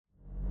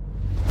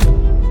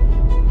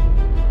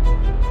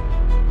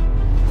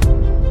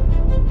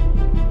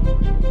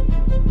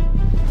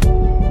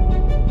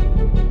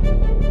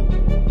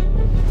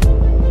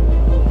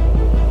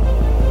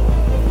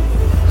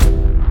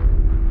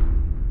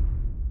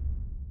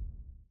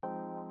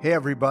Hey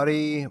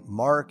everybody,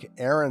 Mark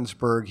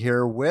Ahrensberg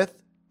here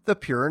with The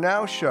Pure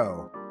Now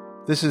Show.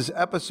 This is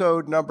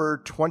episode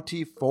number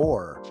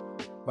 24.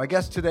 My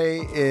guest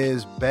today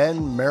is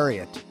Ben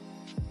Marriott.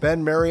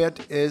 Ben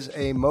Marriott is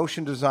a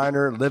motion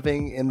designer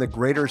living in the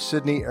Greater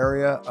Sydney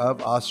area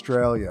of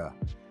Australia.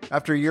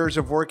 After years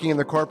of working in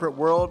the corporate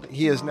world,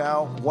 he is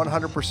now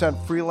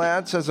 100%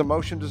 freelance as a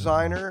motion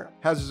designer,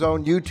 has his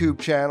own YouTube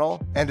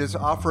channel, and is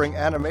offering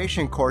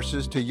animation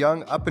courses to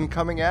young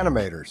up-and-coming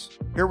animators.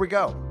 Here we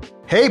go.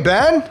 Hey,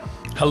 Ben.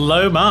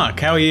 Hello, Mark.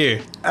 How are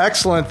you?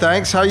 Excellent,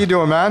 thanks. How you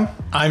doing, man?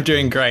 I'm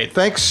doing great.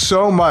 Thanks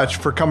so much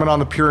for coming on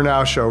the Pure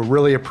Now Show.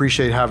 Really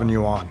appreciate having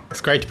you on.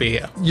 It's great to be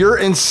here. You're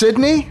in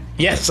Sydney?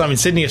 Yes, I'm in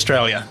Sydney,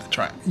 Australia. That's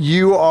right.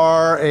 You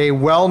are a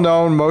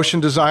well-known motion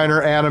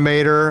designer,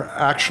 animator.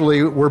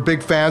 Actually, we're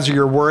big fans of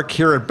your work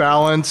here at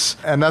Balance,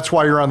 and that's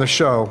why you're on the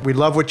show. We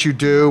love what you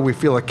do. We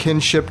feel a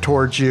kinship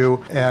towards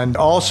you, and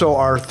also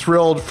are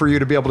thrilled for you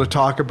to be able to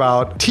talk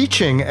about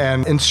teaching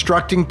and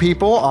instructing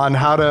people on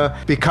how to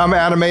become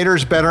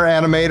animators, better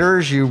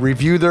animators. You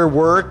review their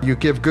work, you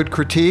give good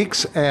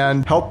critiques,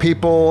 and help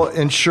people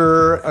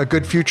ensure a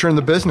good future in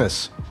the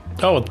business.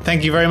 Oh,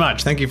 thank you very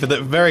much. Thank you for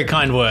the very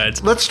kind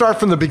words. Let's start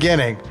from the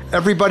beginning.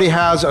 Everybody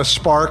has a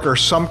spark or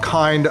some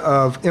kind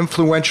of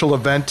influential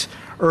event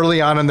early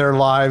on in their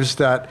lives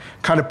that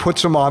kind of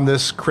puts them on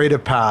this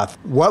creative path.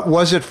 What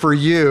was it for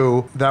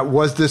you that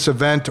was this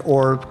event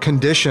or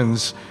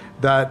conditions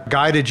that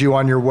guided you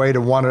on your way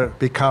to want to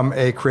become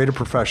a creative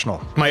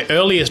professional? My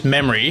earliest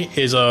memory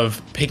is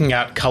of picking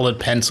out colored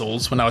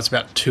pencils when I was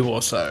about 2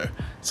 or so.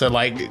 So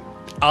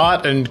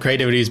art and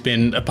creativity has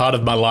been a part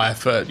of my life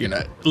for,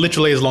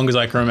 literally as long as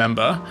I can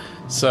remember.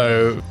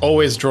 So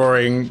always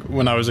drawing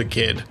when I was a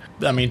kid.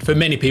 I mean, for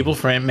many people,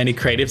 for many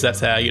creatives,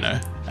 that's our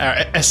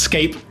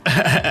escape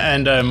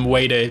and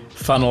way to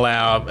funnel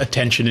our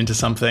attention into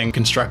something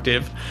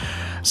constructive.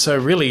 So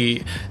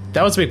really,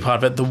 that was a big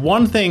part of it. The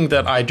one thing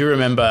that I do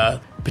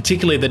remember,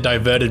 particularly that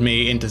diverted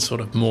me into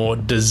sort of more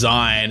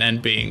design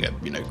and being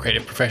a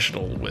creative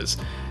professional, was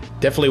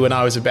definitely when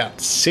I was about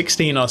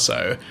 16 or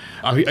so.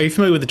 Are you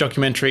familiar with the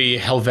documentary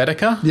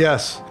Helvetica?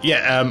 Yes.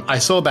 Yeah, I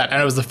saw that,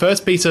 and it was the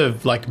first piece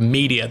of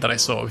media that I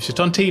saw. It was just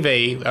on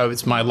TV.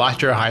 It's my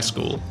last year of high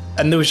school,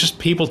 and there was just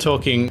people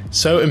talking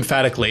so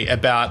emphatically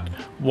about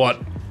what,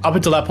 up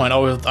until that point,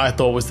 I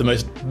thought was the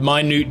most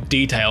minute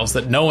details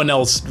that no one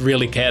else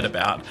really cared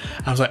about.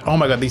 And I was like, oh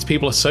my God, these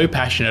people are so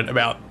passionate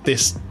about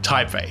this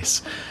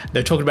typeface.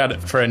 They're talking about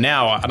it for an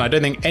hour, and I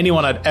don't think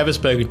anyone I'd ever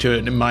spoken to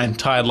in my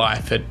entire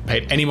life had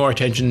paid any more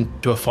attention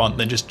to a font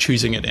than just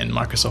choosing it in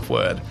Microsoft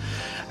Word.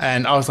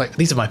 And I was like,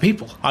 these are my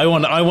people. I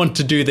want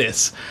to do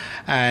this.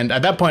 And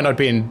at that point, I'd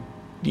been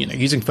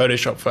using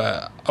Photoshop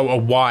for a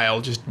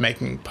while, just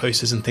making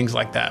posters and things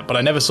like that. But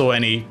I never saw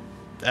any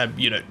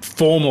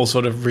formal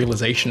sort of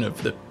realization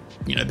of that,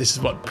 this is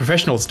what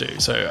professionals do.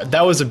 So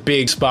that was a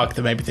big spark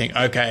that made me think,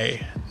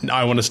 okay,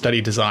 I want to study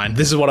design.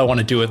 This is what I want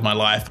to do with my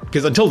life.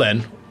 Because until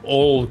then,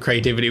 all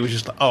creativity was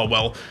just like, oh,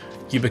 well,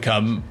 you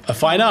become a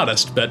fine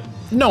artist, but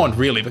no one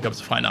really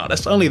becomes a fine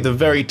artist, only the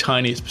very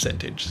tiniest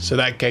percentage. So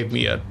that gave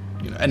me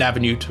an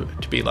avenue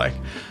to be like,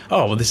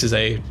 oh, well, this is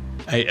a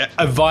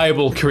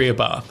viable career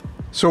path.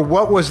 So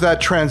what was that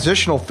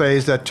transitional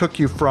phase that took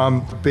you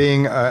from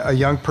being a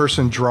young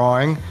person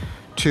drawing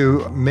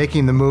to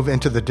making the move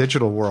into the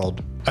digital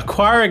world?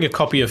 Acquiring a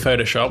copy of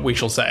Photoshop, we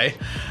shall say,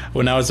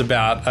 when I was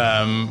about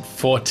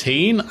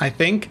 14, I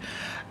think.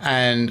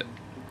 And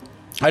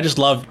I just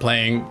loved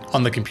playing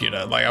on the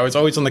computer. I was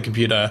always on the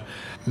computer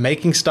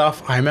making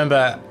stuff. I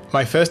remember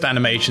my first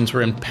animations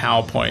were in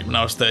PowerPoint when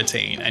I was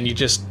 13. And you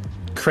just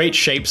create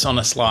shapes on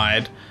a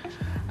slide.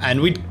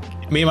 And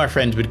me and my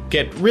friends would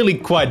get really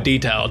quite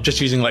detailed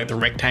just using the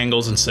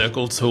rectangles and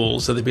circle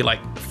tools. So there'd be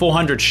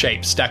 400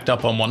 shapes stacked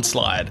up on one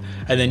slide,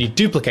 and then you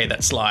duplicate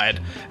that slide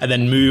and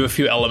then move a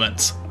few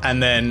elements,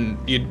 and then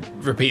you'd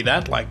repeat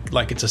that like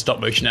it's a stop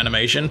motion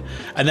animation.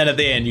 And then at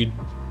the end you'd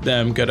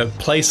go to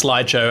play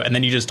slideshow, and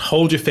then you just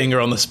hold your finger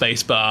on the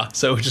space bar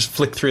so it would just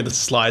flick through the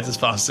slides as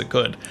fast as it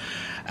could.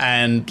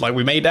 And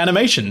we made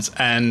animations,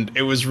 and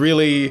it was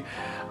really,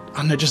 I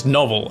don't know, just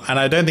novel. And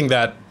I don't think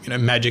that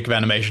magic of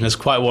animation has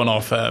quite worn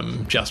off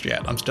just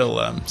yet. I'm still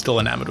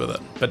enamored with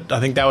it. But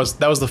I think that was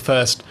the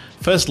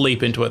first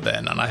leap into it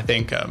then. And I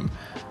think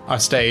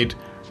I've stayed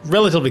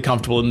relatively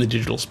comfortable in the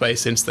digital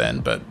space since then,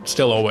 but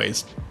still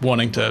always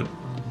wanting to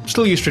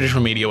still use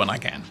traditional media when I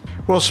can.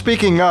 Well,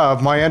 speaking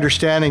of, my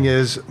understanding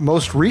is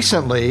most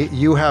recently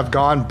you have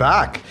gone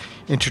back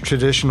into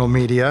traditional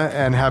media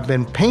and have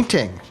been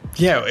painting.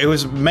 Yeah, it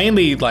was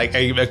mainly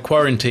a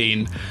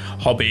quarantine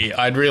hobby.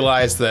 I'd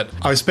realized that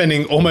I was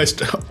spending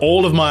almost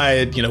all of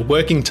my,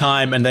 working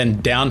time and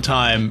then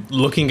downtime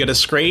looking at a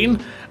screen.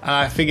 And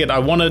I figured I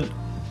wanted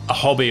a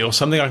hobby or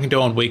something I can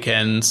do on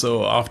weekends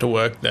or after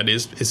work that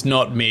is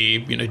not me,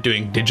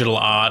 doing digital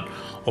art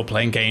or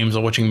playing games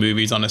or watching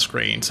movies on a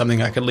screen.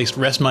 Something I could at least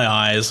rest my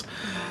eyes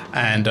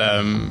and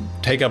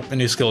take up a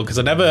new skill, because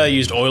I never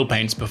used oil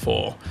paints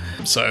before.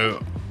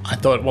 So I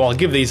thought, well, I'll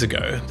give these a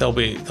go. They'll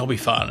be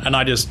fun. And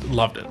I just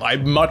loved it. I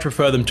much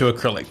prefer them to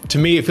acrylic. To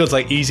me, it feels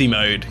like easy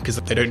mode because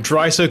they don't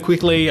dry so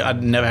quickly.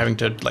 I'm never having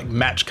to like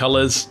match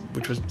colors,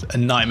 which was a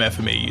nightmare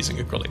for me using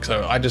acrylic.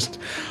 So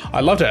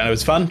I loved it. And it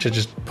was fun to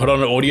just put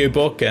on an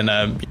audiobook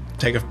and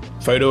take a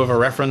photo of a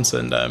reference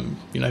and,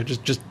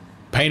 just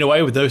paint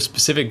away with no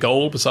specific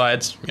goal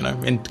besides, in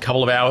a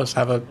couple of hours,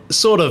 have a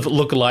sort of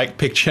look-alike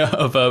picture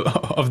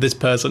of this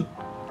person.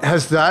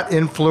 Has that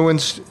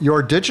influenced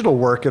your digital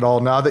work at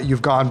all now that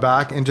you've gone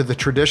back into the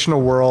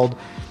traditional world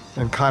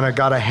and kind of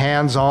got a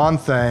hands-on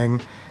thing?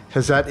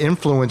 Has that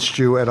influenced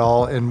you at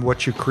all in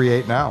what you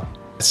create now?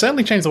 It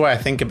certainly changed the way I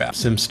think about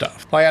some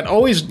stuff. Like I'd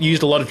always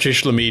used a lot of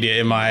traditional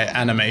media in my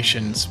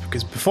animations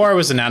because before I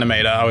was an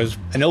animator, I was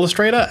an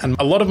illustrator, and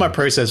a lot of my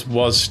process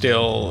was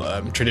still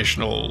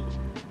traditional.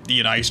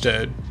 I used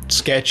to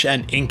sketch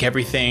and ink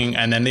everything,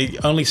 and then the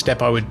only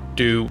step I would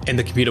do in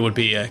the computer would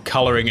be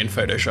coloring in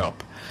Photoshop.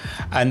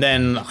 And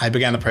then I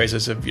began the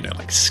process of,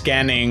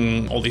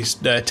 scanning all these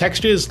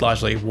textures,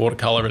 largely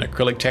watercolor and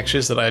acrylic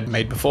textures that I had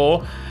made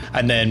before.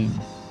 And then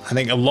I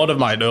think a lot of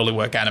my early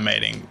work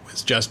animating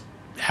was just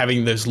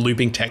having those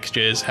looping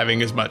textures,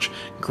 having as much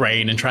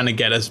grain and trying to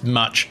get as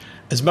much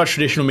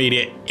traditional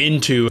media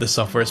into the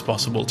software as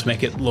possible to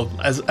make it look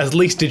as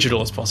least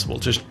digital as possible.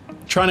 Just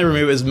trying to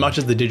remove as much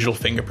of the digital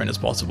fingerprint as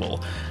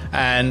possible.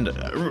 And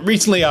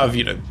recently I've,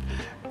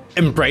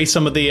 embrace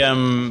some of the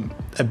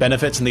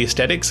benefits and the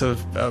aesthetics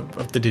of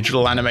the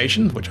digital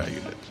animation, which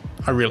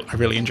I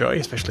really enjoy,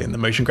 especially in the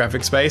motion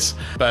graphic space.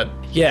 But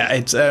yeah,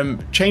 it's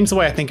changed the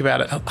way I think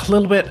about it a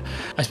little bit.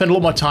 I spend a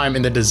lot more time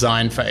in the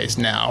design phase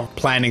now,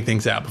 planning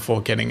things out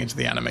before getting into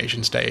the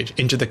animation stage,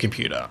 into the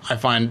computer. I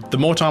find the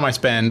more time I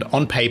spend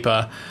on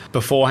paper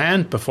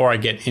beforehand, before I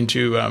get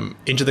into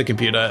the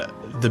computer,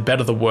 the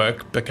better the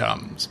work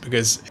becomes.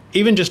 Because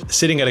even just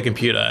sitting at a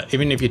computer,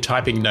 even if you're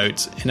typing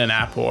notes in an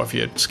app or if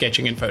you're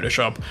sketching in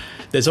Photoshop,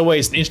 there's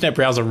always an internet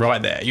browser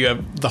right there. You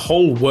have the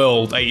whole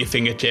world at your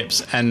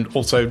fingertips, and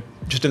also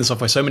just in the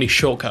software, so many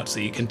shortcuts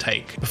that you can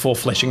take before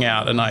fleshing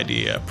out an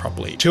idea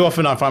properly. Too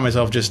often I find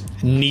myself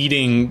just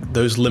needing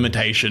those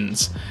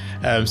limitations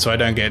so I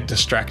don't get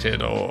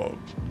distracted or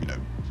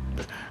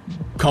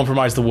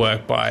compromise the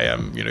work by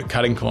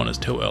cutting corners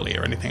too early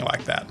or anything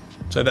like that.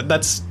 So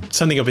that's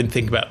something I've been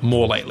thinking about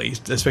more lately,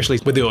 especially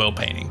with the oil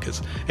painting,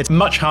 because it's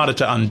much harder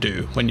to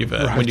undo when you've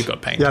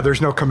got paint. Yeah, there's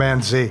no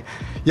Command Z.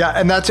 Yeah,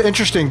 and that's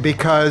interesting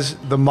because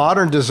the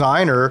modern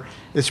designer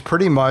is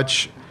pretty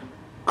much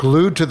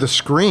glued to the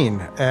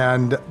screen,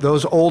 and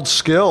those old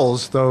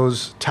skills,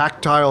 those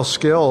tactile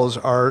skills,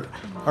 are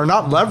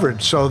not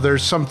leveraged. So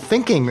there's some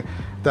thinking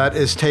that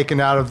is taken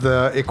out of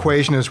the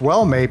equation as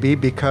well, maybe,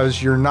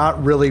 because you're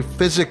not really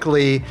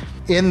physically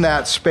in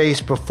that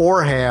space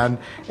beforehand,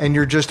 and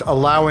you're just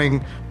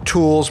allowing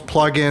tools,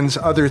 plugins,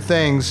 other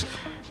things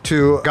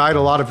to guide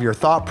a lot of your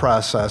thought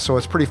process. So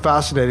it's pretty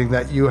fascinating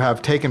that you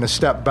have taken a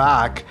step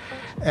back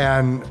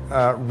and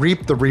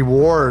reaped the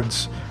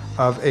rewards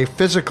of a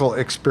physical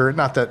experience.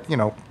 Not that,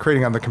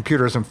 creating on the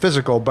computer isn't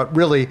physical, but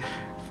really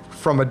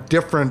from a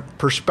different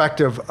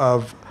perspective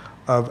of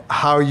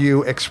how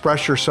you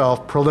express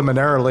yourself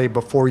preliminarily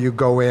before you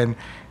go in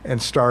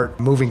and start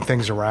moving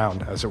things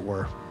around, as it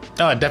were.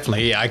 Oh,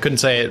 definitely. Yeah, I couldn't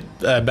say it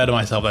better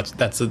myself.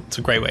 That's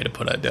a great way to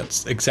put it.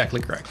 That's exactly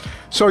correct.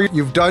 So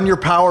you've done your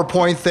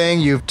PowerPoint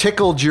thing. You've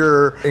tickled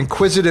your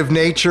inquisitive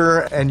nature,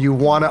 and you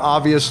want to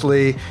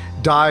obviously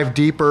dive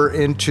deeper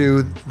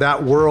into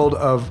that world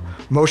of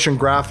motion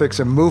graphics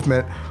and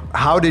movement.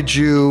 How did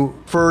you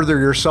further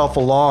yourself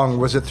along?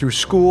 Was it through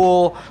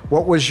school?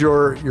 What was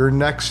your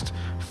next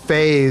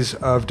phase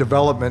of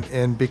development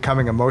in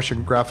becoming a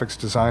motion graphics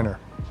designer?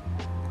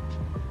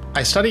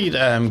 I studied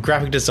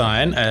graphic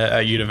design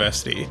at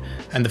university,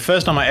 and the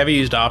first time I ever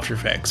used After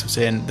Effects was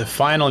in the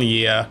final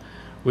year.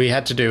 We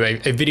had to do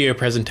a video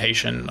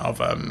presentation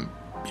of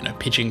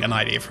pitching an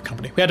idea for a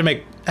company. We had to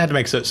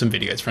make some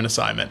videos for an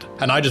assignment,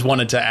 and I just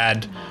wanted to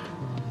add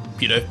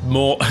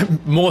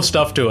more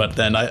stuff to it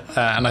and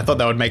I thought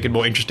that would make it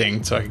more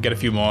interesting so I could get a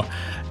few more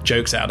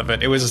jokes out of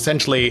it. It was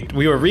essentially,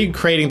 we were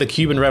recreating the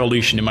Cuban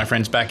Revolution in my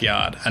friend's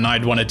backyard, and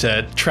I'd wanted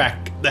to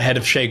track the head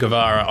of Che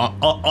Guevara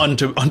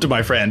onto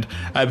my friend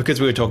because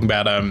we were talking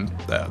about I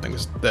think it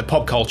was the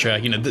pop culture,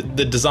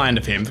 the design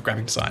of him, the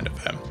graphic design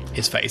of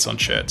his face on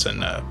shirts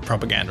and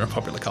propaganda and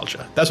popular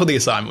culture. That's what the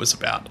assignment was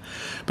about.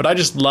 But I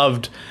just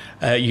loved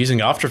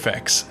using After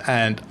Effects,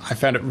 and I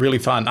found it really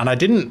fun, and I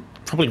didn't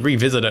probably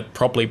revisit it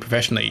properly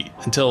professionally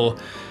until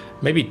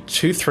maybe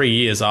 2-3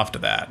 years after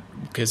that,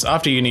 because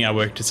after uni I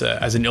worked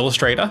as an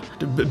illustrator,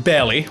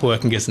 barely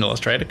working as an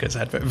illustrator because I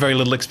had very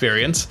little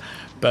experience,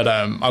 but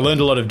I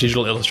learned a lot of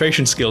digital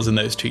illustration skills in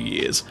those 2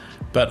 years.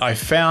 But I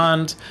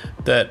found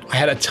that I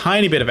had a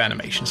tiny bit of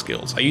animation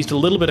skills. I used a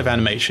little bit of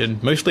animation,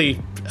 mostly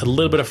a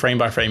little bit of frame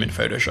by frame in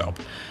Photoshop.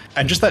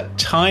 And just that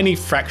tiny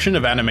fraction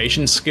of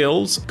animation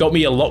skills got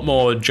me a lot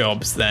more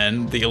jobs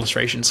than the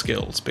illustration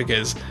skills,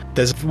 because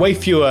there's way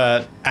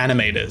fewer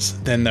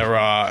animators than there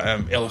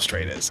are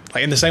illustrators.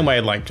 Like in the same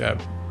way,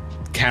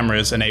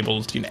 cameras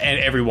enabled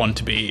everyone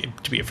to be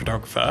a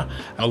photographer.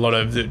 A lot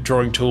of the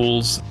drawing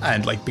tools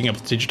and like being able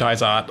to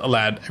digitize art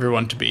allowed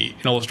everyone to be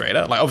an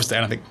illustrator. Like obviously,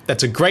 I think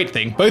that's a great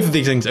thing. Both of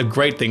these things are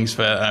great things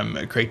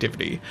for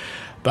creativity.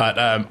 But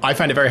I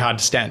found it very hard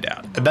to stand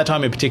out. At that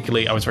time in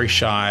particular, I was very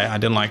shy. I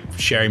didn't like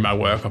sharing my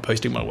work or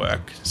posting my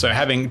work. So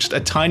having just a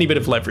tiny bit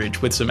of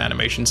leverage with some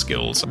animation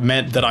skills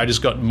meant that I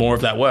just got more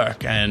of that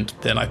work. And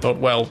then I thought,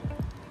 well,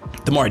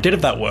 the more I did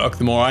of that work,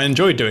 the more I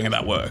enjoyed doing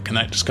that work. And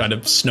that just kind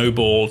of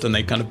snowballed and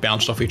they kind of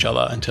bounced off each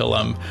other until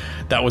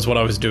that was what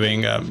I was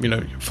doing,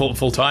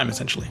 full time,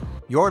 essentially.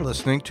 You're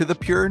listening to The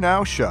Pure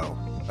Now Show,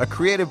 a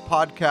creative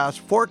podcast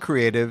for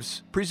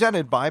creatives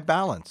presented by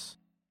Balance.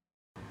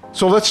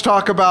 So let's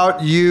talk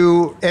about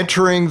you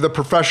entering the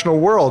professional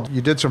world.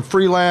 You did some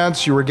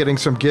freelance, you were getting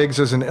some gigs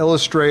as an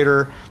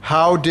illustrator.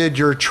 How did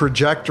your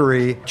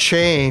trajectory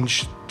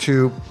change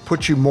to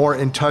put you more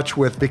in touch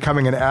with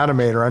becoming an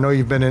animator? I know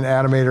you've been an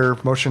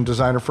animator, motion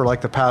designer for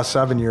like the past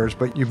 7 years,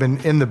 but you've been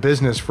in the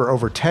business for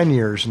over 10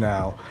 years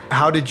now.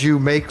 How did you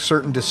make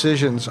certain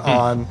decisions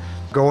on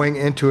going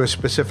into a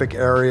specific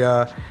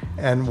area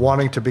and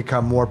wanting to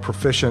become more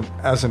proficient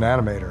as an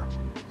animator?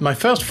 My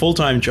first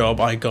full-time job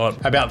I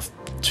got about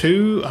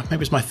maybe it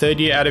was my third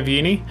year out of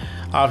uni,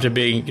 after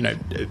being,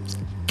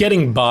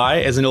 getting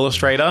by as an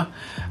illustrator.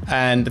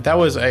 And that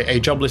was a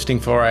job listing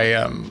for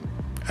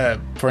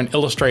an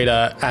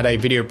illustrator at a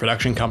video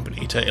production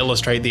company to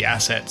illustrate the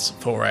assets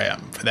for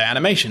their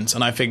animations.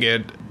 And I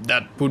figured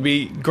that would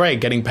be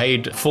great, getting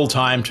paid full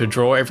time to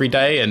draw every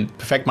day and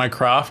perfect my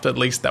craft. At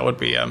least that would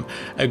be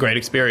a great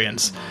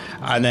experience.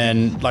 And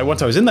then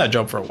once I was in that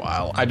job for a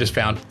while, I just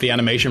found the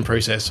animation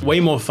process way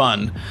more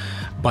fun.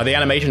 By the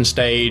animation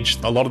stage,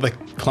 a lot of the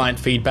client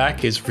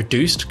feedback is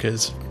reduced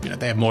because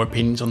they have more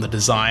opinions on the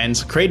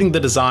designs. Creating the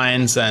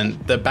designs and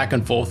the back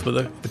and forth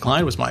with the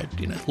client was my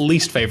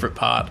least favorite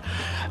part.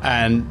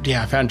 And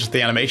I found just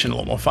the animation a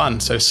lot more fun.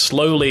 So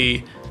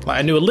slowly,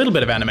 I knew a little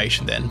bit of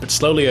animation then, but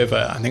slowly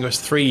over, I think it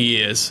was 3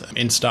 years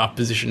in staff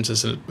positions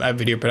at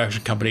video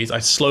production companies, I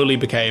slowly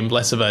became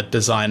less of a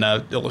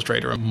designer,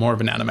 illustrator, and more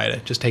of an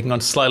animator, just taking on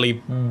slightly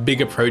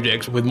bigger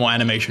projects with more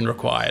animation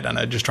required. And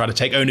I just try to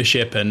take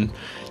ownership and,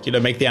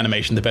 make the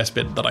animation the best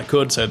bit that I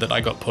could so that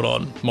I got put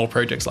on more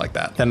projects like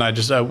that. Then I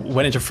just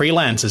went into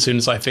freelance as soon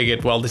as I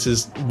figured, well, this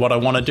is what I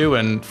want to do,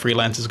 and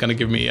freelance is going to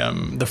give me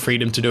the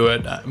freedom to do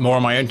it more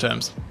on my own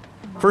terms.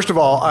 First of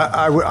all,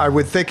 I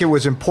would think it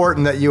was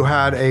important that you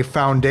had a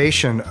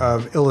foundation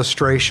of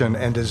illustration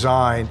and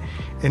design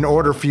in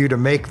order for you to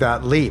make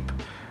that leap.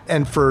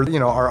 And for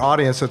our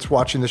audience that's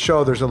watching the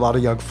show, there's a lot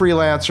of young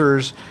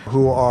freelancers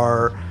who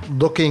are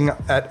looking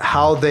at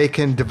how they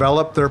can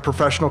develop their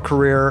professional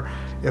career.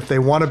 If they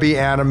want to be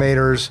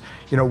animators,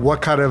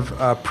 what kind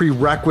of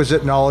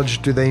prerequisite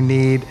knowledge do they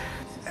need?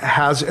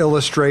 Has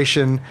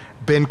illustration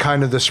been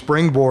kind of the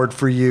springboard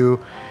for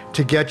you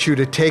to get you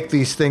to take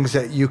these things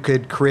that you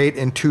could create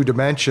in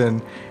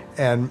 2D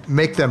and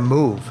make them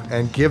move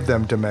and give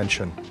them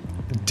dimension?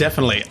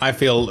 Definitely. I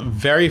feel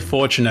very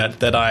fortunate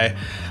that I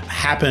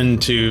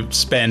happened to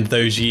spend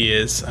those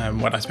years,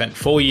 I spent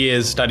 4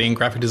 years studying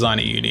graphic design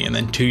at uni and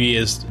then 2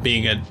 years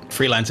being a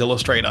freelance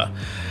illustrator.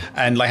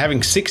 And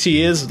having 6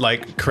 years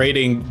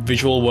creating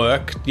visual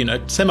work,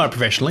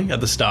 semi-professionally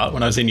at the start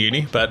when I was in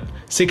uni, but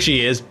 6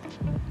 years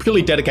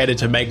purely dedicated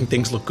to making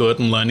things look good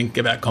and learning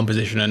about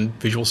composition and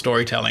visual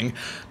storytelling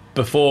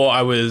before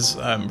I was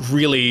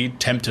really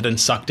tempted and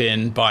sucked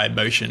in by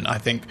motion, I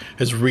think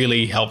has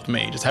really helped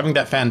me. Just having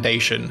that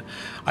foundation,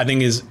 I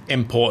think, is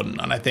important.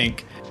 And I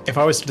think if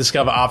I was to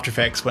discover After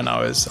Effects when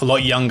I was a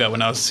lot younger,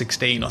 when I was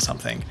 16 or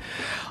something,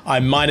 I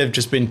might have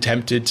just been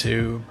tempted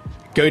to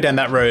go down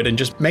that road and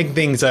just make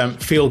things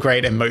feel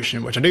great in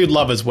motion, which I do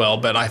love as well.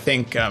 But I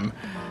think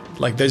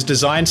those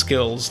design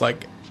skills,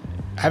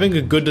 having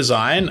a good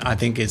design, I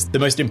think, is the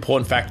most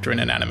important factor in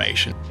an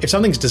animation. If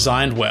something's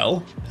designed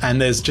well and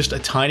there's just a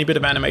tiny bit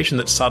of animation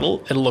that's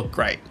subtle, it'll look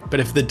great.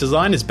 But if the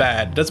design is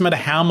bad, it doesn't matter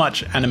how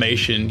much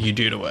animation you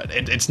do to it.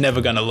 It's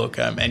never going to look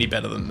any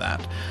better than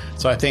that.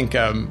 So I think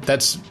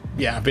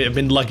I've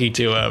been lucky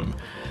to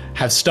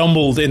have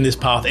stumbled in this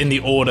path in the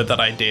order that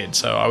I did.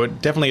 So I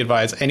would definitely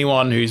advise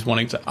anyone who's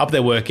wanting to up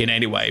their work in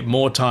any way,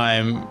 more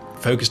time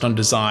focused on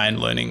design,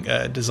 learning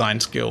design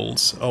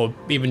skills, or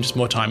even just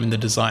more time in the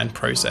design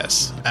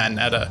process and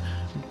at a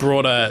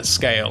broader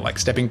scale,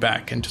 stepping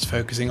back and just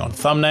focusing on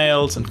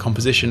thumbnails and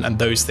composition and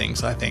those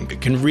things. I think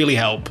it can really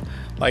help.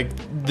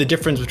 The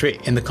difference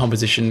in the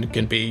composition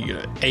can be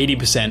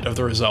 80% of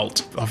the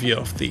result of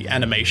the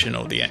animation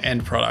or the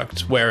end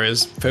product,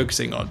 whereas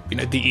focusing on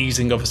the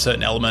easing of a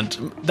certain element,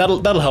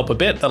 that'll help a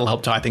bit, that'll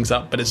help tie things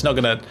up, but that's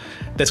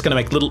gonna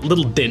make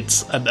little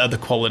dents at the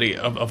quality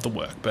of the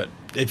work. But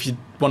if you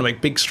want to make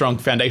big, strong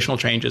foundational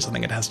changes, I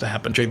think it has to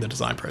happen during the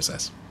design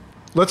process.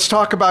 Let's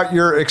talk about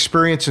your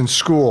experience in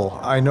school.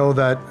 I know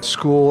that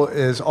school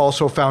is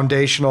also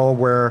foundational,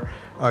 where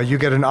you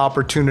get an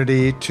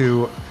opportunity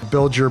to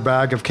build your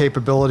bag of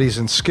capabilities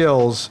and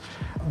skills.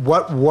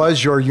 What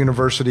was your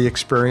university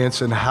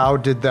experience, and how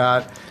did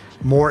that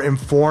more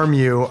inform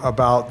you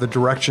about the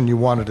direction you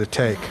wanted to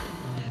take?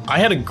 I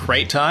had a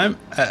great time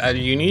at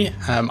uni.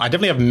 I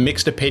definitely have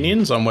mixed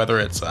opinions on whether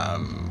it's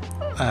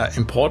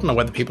important or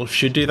whether people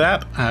should do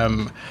that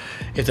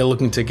if they're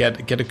looking to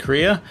get a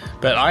career.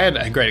 But I had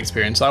a great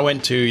experience. I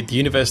went to the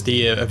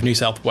University of New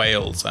South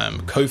Wales,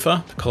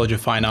 COFA, the College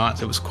of Fine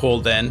Arts. It was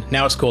called then.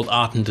 Now it's called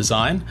Art and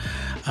Design.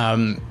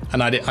 And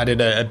I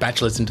did a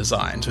bachelor's in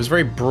design. So it was a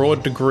very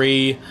broad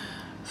degree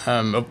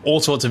of all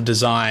sorts of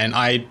design.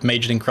 I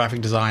majored in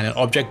graphic design and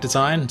object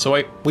design.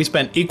 So we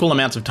spent equal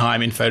amounts of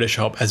time in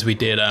Photoshop as we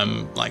did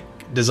like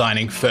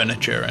designing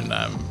furniture and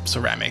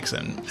ceramics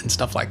and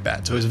stuff like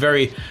that. So it was a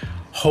very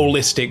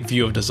holistic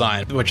view of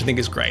design, which I think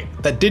is great.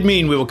 That did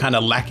mean we were kind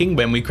of lacking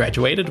when we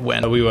graduated,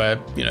 when we were,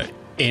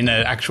 in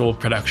an actual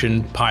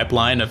production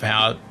pipeline of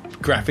how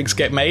graphics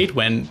get made,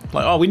 when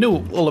we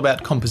knew all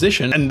about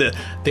composition and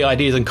the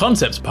ideas and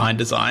concepts behind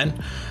design,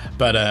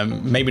 but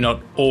maybe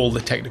not all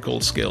the technical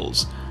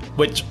skills,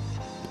 which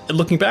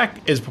looking back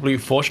is probably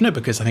fortunate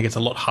because I think it's a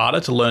lot harder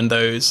to learn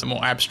those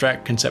more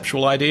abstract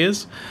conceptual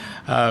ideas.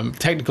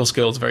 Technical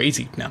skills are very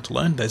easy now to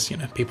learn. There's,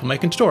 people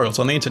making tutorials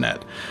on the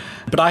internet.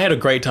 But I had a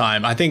great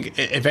time. I think,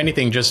 if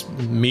anything, just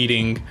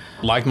meeting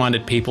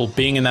like-minded people,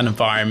 being in that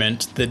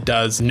environment that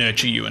does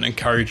nurture you and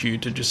encourage you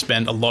to just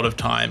spend a lot of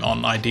time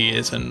on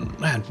ideas and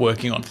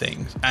working on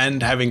things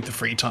and having the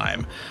free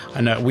time.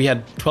 I know we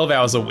had 12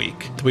 hours a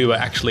week. We were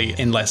actually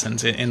in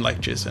lessons, in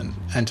lectures and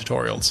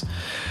tutorials.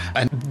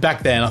 And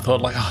back then I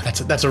thought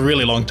that's a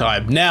really long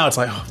time. Now it's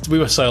we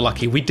were so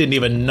lucky. We didn't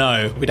even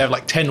know. We'd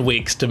have 10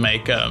 weeks to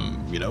make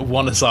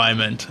one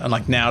assignment,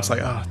 and now it's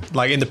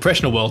in the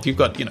professional world you've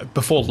got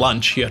before lunch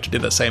you have to do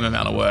the same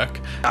amount of work.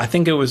 I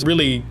think it was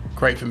really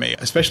great for me,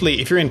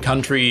 especially if you're in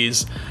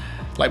countries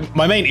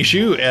my main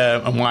issue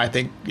and why I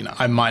think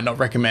I might not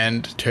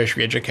recommend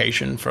tertiary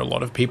education for a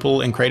lot of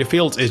people in creative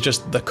fields is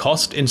just the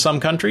cost in some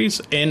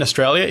countries. In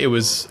Australia it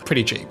was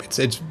pretty cheap.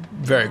 It's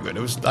very good.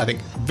 It was, I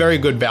think, very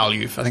good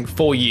value. I think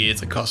 4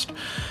 years it cost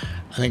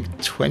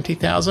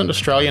 20,000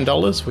 Australian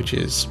dollars, which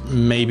is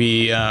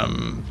maybe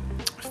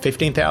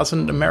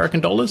 15,000 American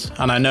dollars.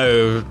 And I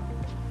know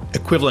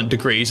equivalent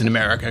degrees in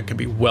America could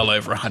be well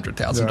over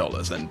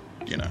 $100,000. And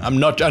I'm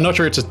not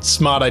sure it's a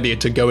smart idea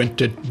to go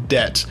into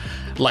debt,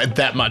 like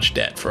that much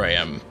debt, for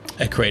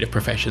a creative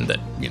profession that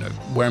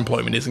where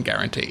employment isn't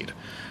guaranteed.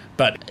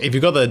 But if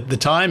you've got the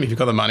time, if you've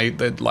got the money,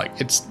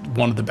 it's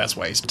one of the best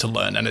ways to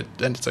learn, and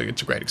it's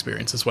a great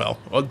experience as well.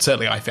 Well,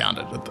 certainly I found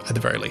it at the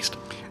very least.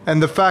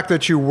 And the fact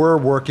that you were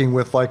working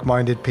with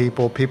like-minded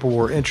people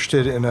were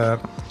interested in a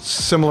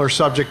similar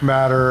subject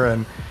matter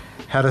and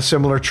had a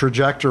similar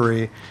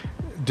trajectory.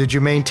 Did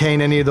you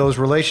maintain any of those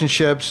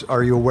relationships?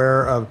 Are you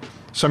aware of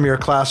some of your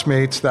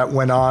classmates that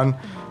went on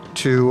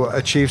to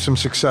achieve some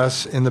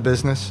success in the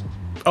business?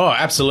 Oh,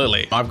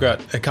 absolutely. I've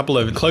got a couple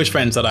of close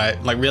friends that I,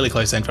 really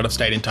close friends that I've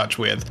stayed in touch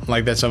with.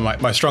 That's some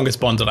of my strongest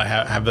bonds that I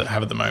have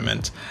at the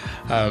moment.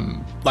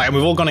 And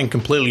we've all gone in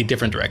completely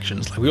different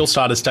directions. We all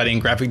started studying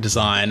graphic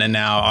design, and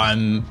now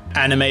I'm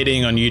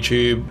animating on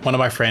YouTube. One of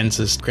my friends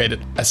has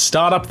created a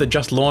startup that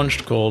just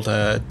launched called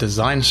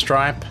Design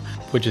Stripe,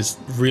 which is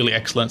really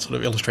excellent sort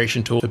of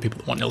illustration tool for people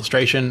that want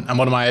illustration. And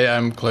one of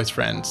my close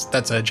friends,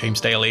 that's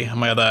James Daly, and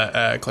my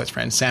other close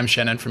friend, Sam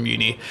Shannon from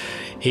uni,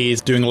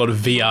 he's doing a lot of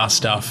VR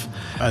stuff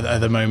at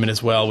the moment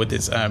as well with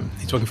his,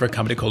 he's working for a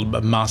company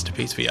called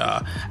Masterpiece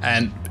VR.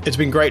 And it's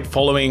been great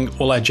following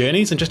all our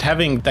journeys and just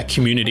having that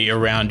community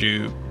around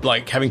you,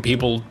 having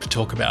people to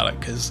talk about it,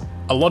 because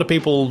a lot of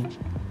people,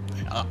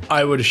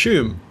 I would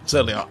assume,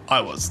 certainly I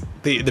was,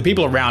 the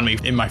people around me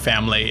in my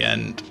family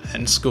and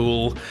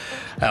school,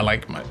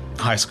 my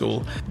high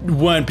school,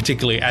 weren't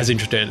particularly as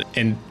interested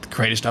in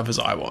creative stuff as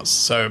I was.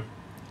 So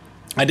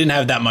I didn't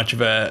have that much of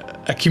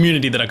a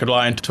community that I could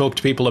rely on to talk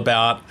to people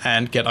about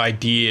and get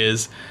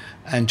ideas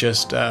and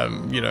just, not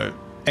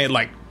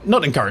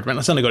encouragement.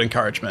 I certainly got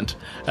encouragement,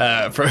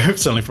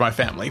 certainly from my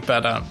family,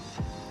 but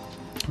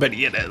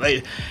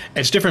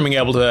it's different being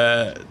able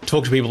to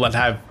talk to people that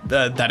have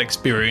that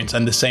experience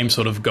and the same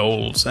sort of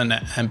goals and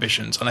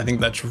ambitions. And I think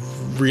that's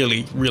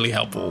really, really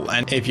helpful.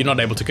 And if you're not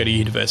able to go to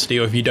university,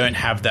 or if you don't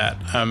have that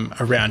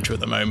around you at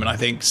the moment, I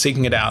think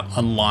seeking it out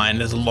online,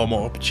 there's a lot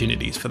more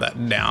opportunities for that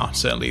now,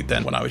 certainly,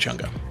 than when I was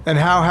younger. And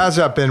how has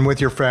that been with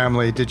your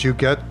family? Did you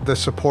get the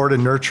support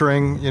and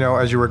nurturing,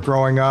 as you were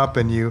growing up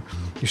and you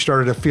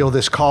started to feel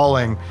this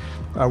calling?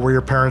 Were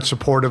your parents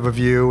supportive of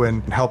you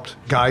and helped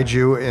guide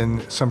you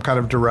in some kind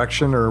of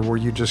direction, or were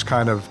you just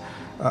kind of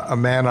a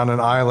man on an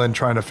island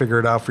trying to figure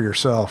it out for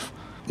yourself?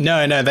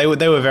 No, they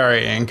were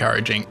very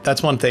encouraging.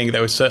 That's one thing.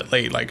 They were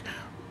certainly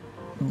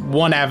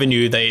one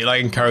avenue. They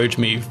encouraged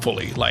me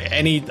fully.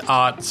 Any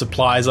art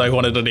supplies I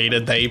wanted or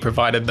needed, they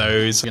provided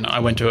those. I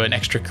went to an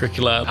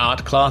extracurricular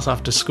art class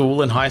after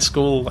school in high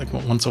school,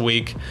 once a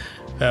week.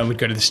 We'd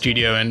go to the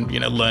studio and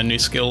learn new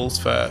skills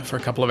for a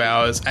couple of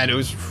hours, and it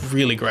was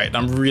really great. And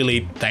I'm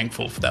really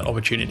thankful for that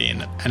opportunity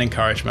and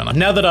encouragement.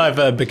 Now that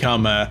I've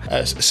become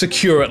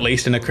secure, at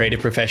least in a creative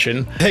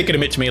profession, they can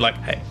admit to me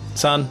hey,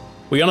 son,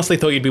 we honestly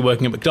thought you'd be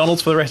working at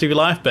McDonald's for the rest of your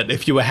life, but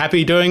if you were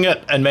happy doing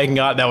it and making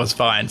art, that was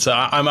fine. So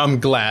I'm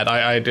glad.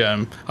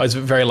 I was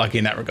very lucky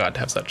in that regard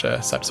to have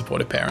such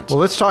supportive parents. Well,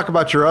 let's talk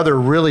about your other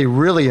really,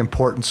 really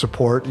important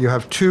support. You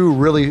have two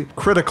really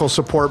critical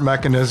support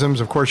mechanisms.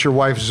 Of course, your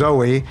wife,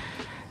 Zoe,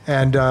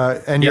 and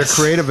your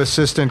creative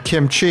assistant,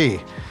 Kim Chi,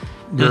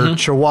 your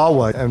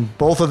Chihuahua. And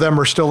both of them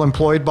are still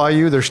employed by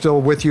you. They're still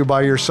with you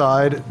by your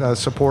side,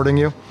 supporting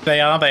you.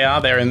 They are.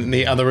 They're in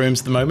the other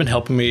rooms at the moment,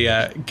 helping me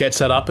get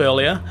set up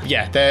earlier.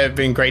 Yeah, they've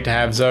been great to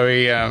have.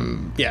 Zoe,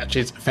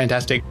 she's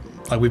fantastic.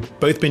 Like, we've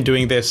both been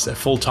doing this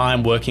full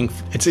time, working.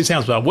 It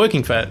sounds well,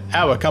 working for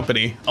our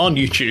company on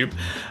YouTube.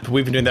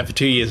 We've been doing that for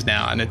 2 years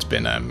now, and it's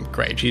been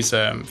great. She's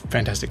a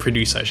fantastic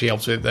producer. She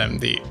helps with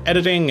the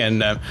editing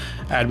and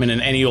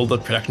admin and all the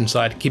production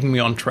side, keeping me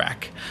on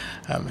track,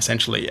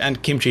 essentially.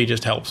 And Kim Chi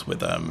just helps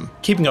with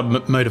keeping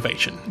up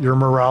motivation. Your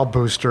morale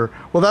booster.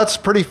 Well, that's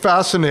pretty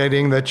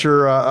fascinating that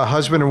you're a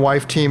husband and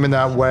wife team in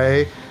that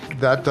way.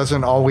 That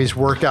doesn't always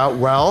work out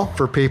well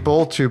for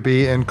people to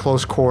be in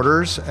close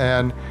quarters.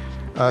 And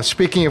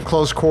speaking of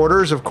close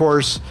quarters, of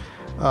course,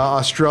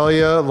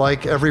 Australia,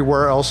 like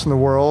everywhere else in the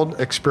world,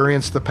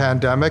 experienced the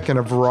pandemic in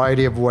a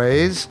variety of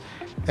ways.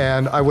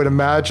 And I would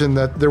imagine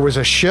that there was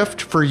a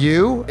shift for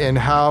you in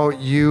how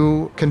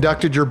you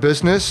conducted your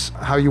business,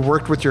 how you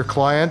worked with your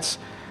clients.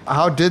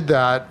 How did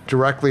that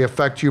directly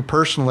affect you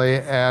personally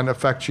and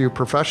affect you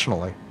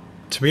professionally?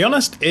 To be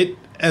honest, it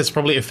has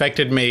probably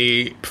affected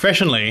me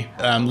professionally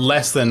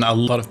less than a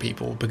lot of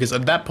people, because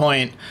at that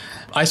point,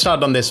 I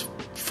started on this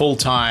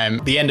full-time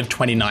the end of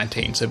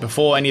 2019. So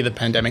before any of the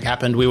pandemic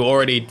happened, we were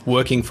already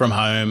working from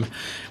home.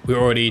 We were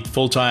already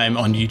full-time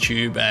on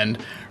YouTube, and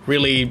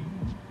really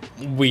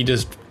we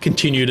just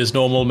continued as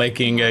normal,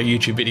 making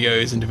YouTube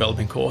videos and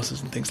developing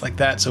courses and things like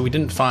that. So we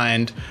didn't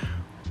find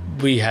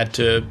we had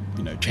to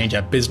change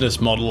our business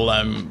model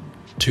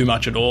too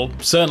much at all.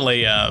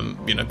 Certainly,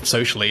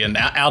 socially and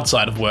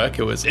outside of work,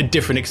 it was a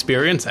different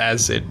experience,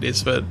 as it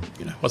is for,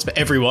 what's for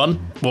everyone,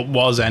 what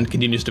was and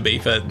continues to be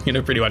for,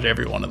 pretty much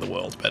everyone in the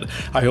world. But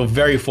I feel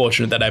very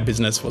fortunate that our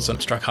business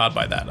wasn't struck hard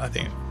by that. I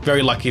think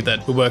very lucky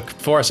that we work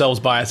for ourselves,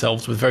 by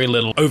ourselves, with very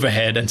little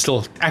overhead, and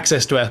still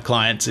access to our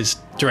clients is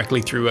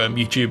directly through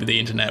YouTube and the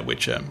internet,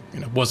 which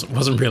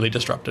wasn't really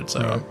disrupted. So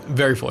I'm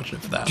very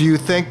fortunate for that. Do you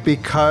think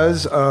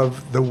because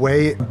of the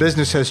way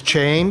business has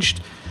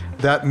changed,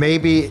 that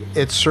maybe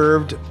it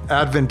served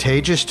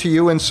advantageous to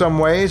you in some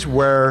ways,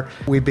 where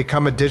we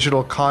become a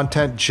digital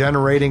content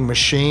generating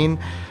machine,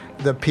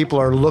 that people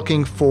are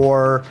looking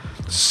for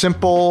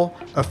simple,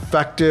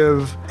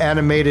 effective,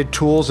 animated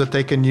tools that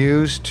they can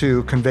use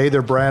to convey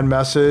their brand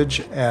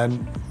message?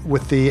 And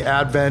with the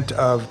advent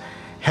of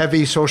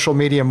heavy social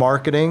media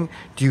marketing,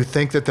 do you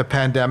think that the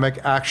pandemic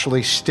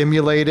actually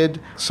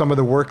stimulated some of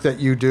the work that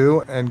you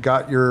do and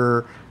got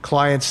your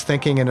clients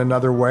thinking in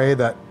another way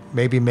that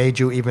maybe made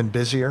you even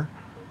busier?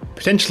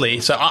 Potentially.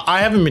 So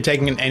I haven't been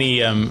taking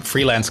any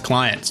freelance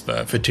clients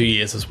for 2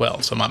 years as well.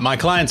 So my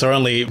clients are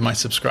only my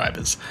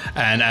subscribers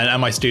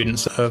and my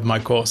students of my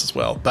course as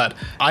well. But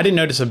I didn't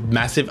notice a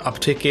massive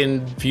uptick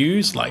in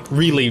views, like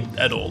really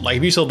at all. Like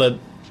if you saw the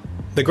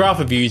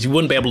graph of views, you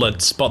wouldn't be able to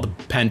spot the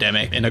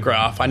pandemic in a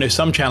graph. I know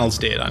some channels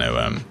did. I know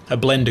a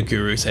Blender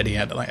guru said he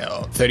had like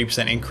a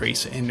 30%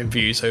 increase in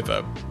views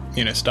over,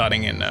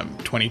 starting in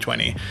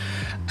 2020.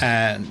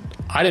 And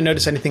I didn't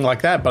notice anything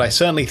like that, but I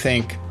certainly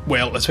think,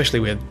 well, especially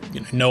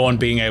with no one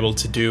being able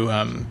to do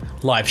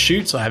live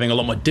shoots or having a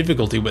lot more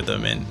difficulty with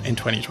them in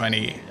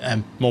 2020,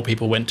 and more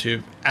people went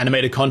to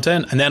animated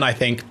content. And then I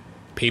think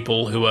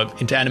people who are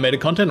into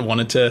animated content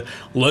wanted to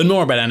learn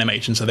more about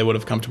animation, so they would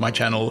have come to my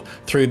channel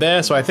through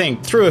there. So I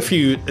think through a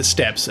few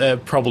steps,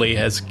 probably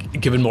has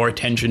given more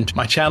attention to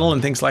my channel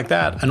and things like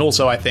that. And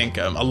also I think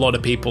a lot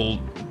of people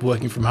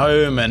working from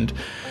home, and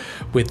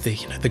with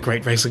the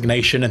Great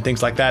Resignation and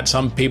things like that,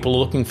 some people are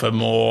looking for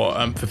more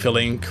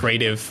fulfilling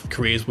creative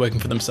careers working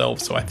for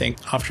themselves. So I think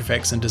After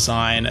Effects and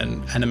design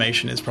and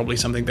animation is probably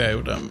something they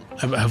would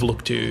have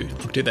looked to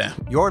there.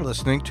 You're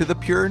listening to The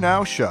Pure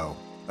Now Show,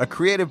 a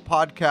creative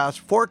podcast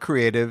for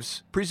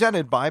creatives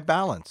presented by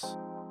Balance.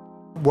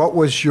 What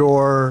was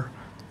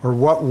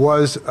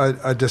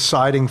a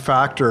deciding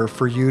factor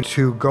for you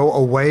to go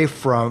away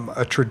from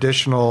a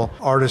traditional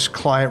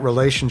artist-client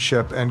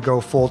relationship and go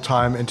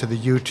full-time into the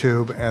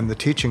YouTube and the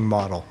teaching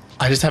model?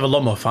 I just have a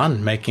lot more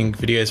fun making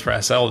videos for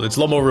ourselves. It's a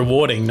lot more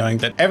rewarding knowing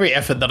that every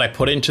effort that I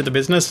put into the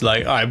business,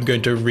 like I'm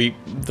going to reap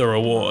the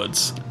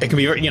rewards. It can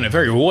be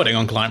very rewarding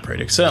on client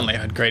projects. Certainly I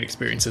had great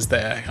experiences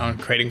there on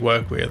creating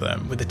work with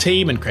the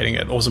team and creating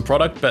an awesome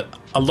product. But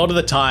a lot of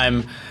the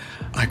time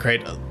I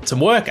create some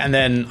work and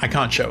then I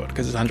can't show it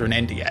because it's under an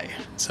NDA.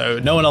 So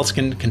no one else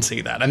can see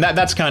that. And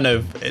that's kind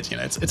of, it's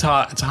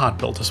hard. It's a hard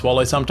pill to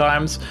swallow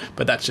sometimes,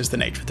 but that's just the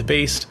nature of the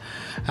beast.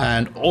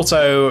 And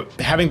also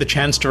having the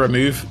chance to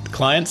remove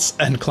clients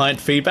and client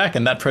feedback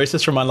and that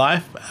process from my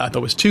life, I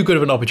thought was too good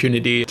of an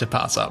opportunity to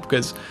pass up,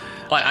 because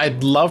I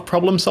love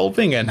problem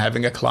solving and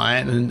having a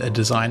client and a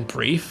design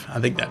brief. I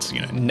think that's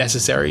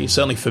necessary,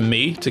 certainly for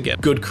me, to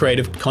get good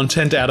creative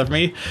content out of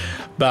me.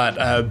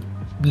 But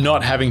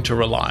not having to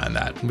rely on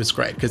that was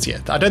great. Because, yeah,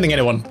 I don't think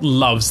anyone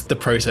loves the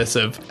process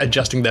of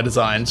adjusting their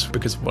designs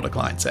because of what a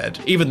client said,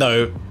 even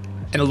though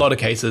in a lot of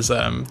cases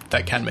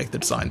that can make the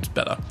designs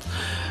better.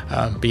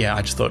 But yeah,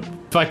 I just thought,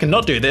 if I can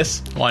not do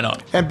this, why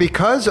not? And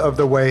because of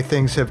the way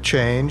things have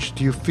changed,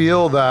 do you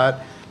feel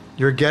that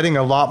you're getting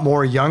a lot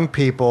more young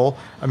people?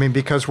 I mean,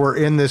 because we're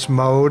in this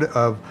mode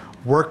of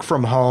work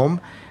from home,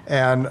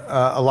 and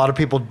a lot of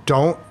people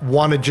don't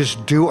want to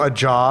just do a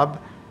job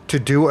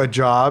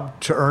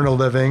to earn a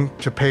living,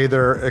 to pay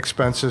their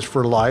expenses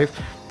for life,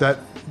 that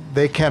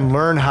they can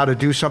learn how to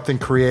do something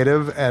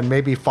creative and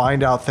maybe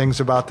find out things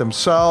about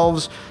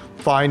themselves,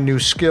 find new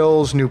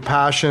skills, new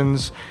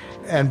passions,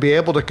 and be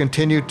able to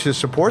continue to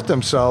support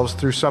themselves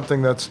through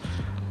something that's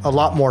a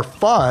lot more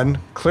fun,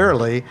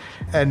 clearly,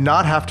 and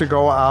not have to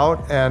go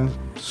out and,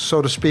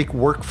 so to speak,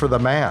 work for the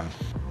man.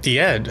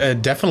 Yeah,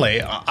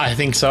 definitely. I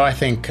think so. I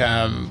think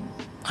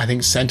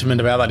sentiment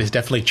about that is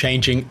definitely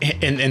changing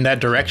in that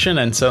direction.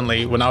 And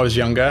certainly when I was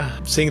younger,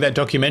 seeing that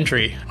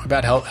documentary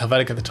about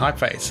Helvetica the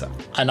typeface,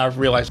 and I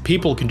realized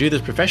people can do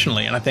this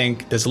professionally. And I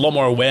think there's a lot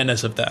more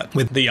awareness of that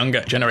with the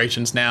younger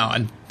generations now.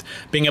 And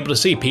being able to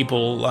see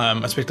people,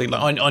 especially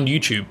on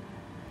YouTube,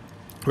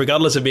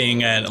 regardless of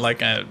being an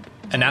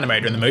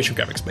animator in the motion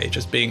graphics space,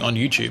 just being on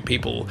YouTube,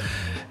 people,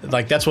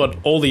 like, that's what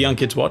all the young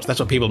kids watch. That's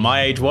what people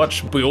my age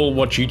watch. We all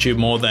watch YouTube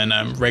more than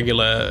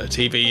regular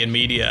TV and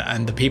media.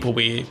 And the people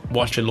we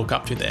watch and look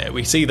up to there,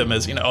 we see them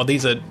as,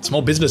 these are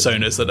small business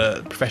owners that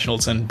are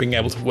professionals and being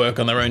able to work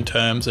on their own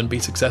terms and be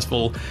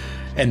successful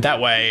in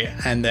that way.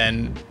 And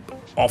then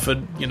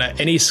offered,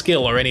 any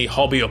skill or any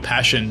hobby or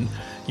passion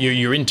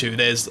you're into,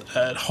 there's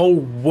a whole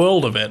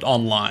world of it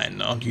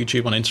online, on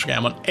YouTube, on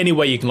Instagram, on any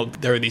way you can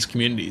look. There are these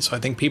communities. So I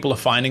think people are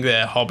finding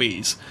their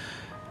hobbies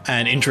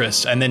and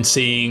interests, and then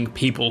seeing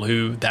people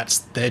who that's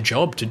their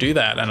job to do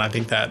that. And I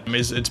think that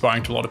is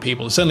inspiring to a lot of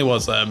people. It certainly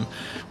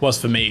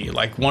was for me.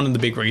 Like, one of the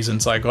big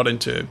reasons I got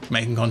into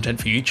making content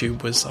for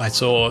YouTube was I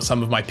saw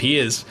some of my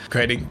peers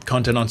creating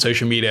content on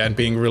social media and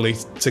being really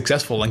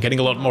successful and getting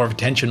a lot more of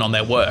attention on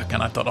their work.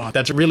 And I thought,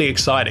 that's really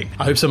exciting.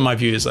 I hope some of my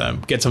viewers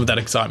get some of that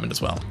excitement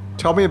as well.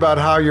 Tell me about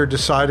how you're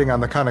deciding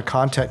on the kind of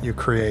content you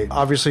create.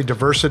 Obviously,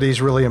 diversity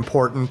is really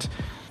important.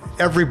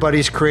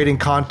 Everybody's creating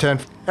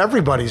content.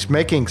 Everybody's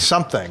making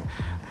something,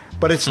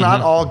 but it's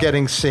not all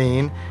getting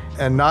seen,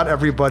 and not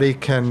everybody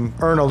can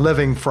earn a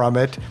living from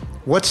it.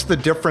 What's the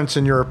difference,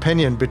 in your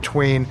opinion,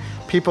 between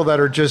people that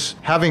are just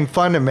having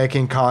fun and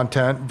making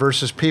content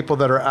versus people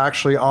that are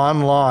actually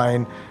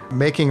online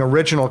making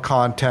original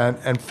content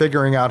and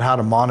figuring out how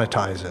to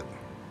monetize it?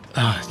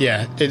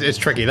 Yeah, it's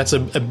tricky. That's a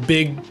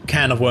big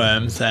can of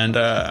worms, and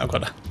I've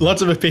got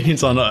lots of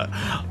opinions on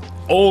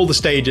all the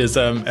stages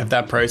of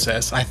that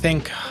process. I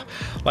think,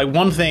 like,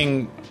 one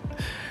thing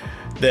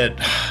that,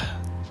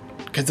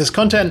 because there's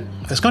content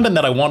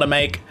that I want to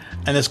make,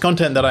 and there's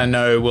content that I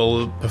know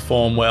will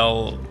perform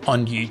well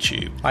on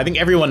YouTube. I think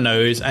everyone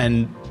knows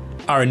and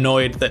are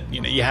annoyed that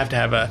you have to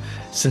have a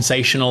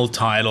sensational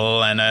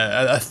title and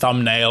a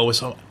thumbnail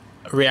with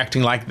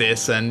reacting like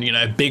this, and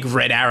a big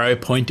red arrow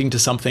pointing to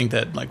something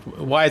that, like,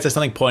 why is there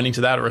something pointing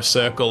to that, or a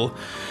circle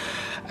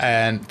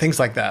and things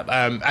like that.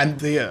 And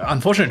the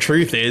unfortunate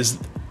truth is,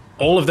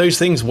 all of those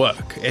things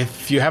work.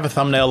 If you have a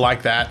thumbnail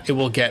like that, it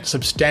will get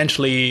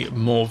substantially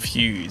more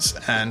views.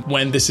 And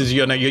when this is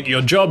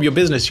your job, your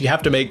business, you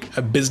have to make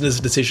business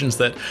decisions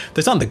that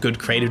those aren't the good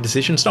creative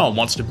decisions. No one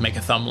wants to make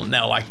a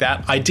thumbnail like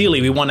that.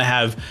 Ideally, we want to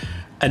have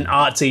an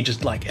artsy,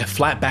 just like a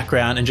flat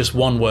background and just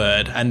one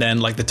word, and then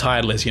like the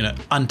title is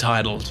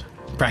untitled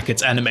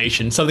brackets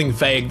animation, something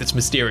vague that's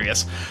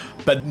mysterious.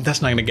 But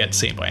that's not going to get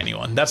seen by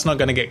anyone. That's not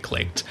going to get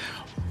clicked.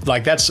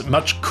 Like, that's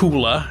much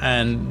cooler,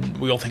 and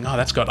we all think, oh,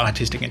 that's got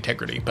artistic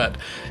integrity. But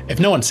if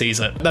no one sees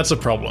it, that's a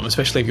problem,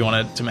 especially if you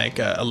wanted to make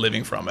a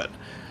living from it.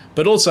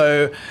 But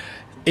also,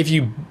 if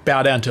you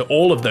bow down to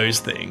all of those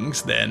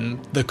things,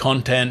 then the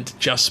content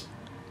just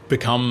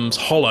becomes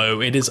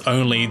hollow. It is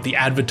only the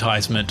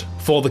advertisement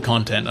for the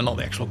content and not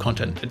the actual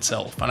content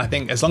itself. And I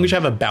think as long as you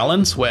have a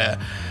balance where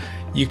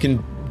you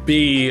can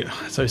be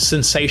so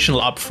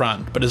sensational up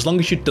front, but as long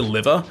as you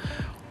deliver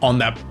on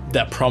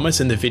that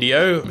promise in the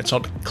video, it's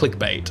not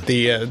clickbait.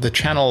 The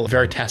channel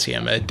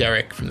Veritasium,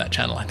 Derek from that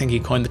channel, I think he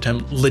coined the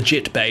term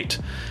legit bait,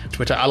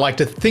 which I like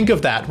to think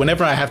of that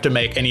whenever I have to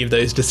make any of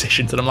those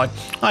decisions. And I'm like,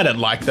 I don't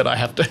like that I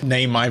have to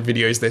name my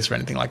videos this or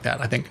anything like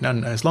that. I think, no,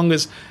 as long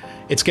as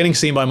it's getting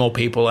seen by more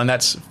people, and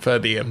that's for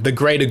the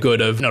greater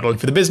good of not only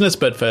for the business,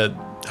 but for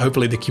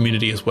hopefully the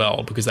community as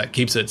well, because that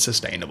keeps it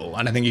sustainable.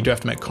 And I think you do have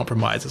to make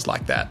compromises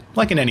like that.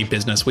 Like in any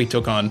business, we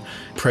took on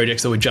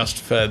projects that were just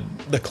for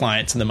the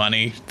clients and the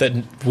money, that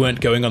weren't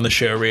going on the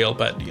show reel,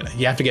 but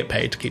you have to get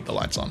paid to keep the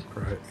lights on.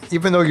 Right.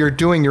 Even though you're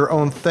doing your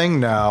own thing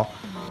now,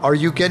 are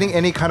you getting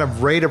any kind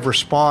of rate of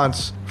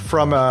response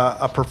from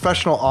a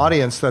professional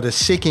audience that is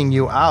seeking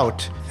you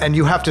out and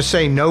you have to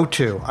say no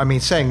to? I mean,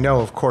 saying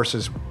no, of course,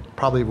 is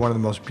probably one of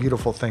the most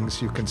beautiful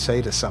things you can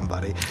say to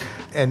somebody.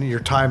 And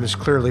your time is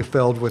clearly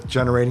filled with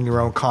generating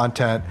your own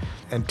content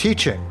and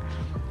teaching.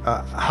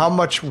 how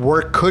much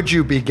work could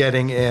you be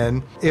getting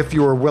in if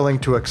you were willing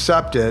to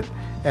accept it?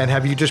 And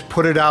have you just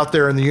put it out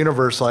there in the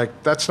universe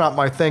like, that's not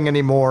my thing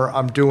anymore,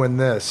 I'm doing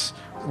this?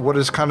 What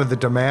is kind of the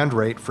demand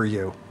rate for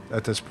you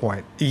at this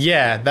point?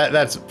 Yeah,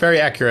 that's very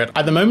accurate.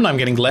 At the moment, I'm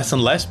getting less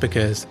and less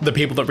because the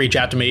people that reach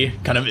out to me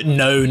kind of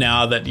know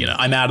now that,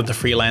 I'm out of the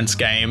freelance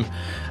game.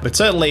 But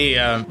certainly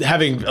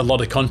having a lot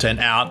of content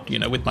out,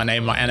 with my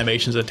name, my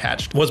animations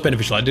attached was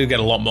beneficial. I did get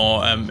a lot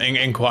more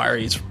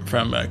inquiries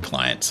from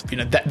clients.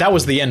 That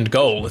was the end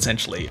goal,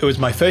 essentially. It was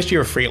my first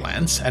year of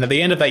freelance. And at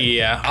the end of that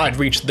year, I'd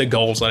reached the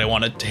goals that I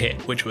wanted to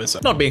hit, which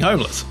was not being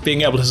homeless,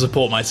 being able to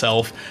support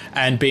myself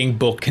and being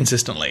booked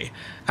consistently.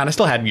 And I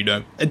still had,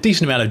 a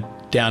decent amount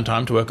of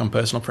downtime to work on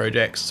personal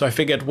projects. So I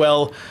figured,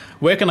 well,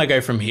 where can I go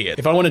from here?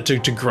 If I wanted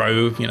to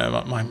grow,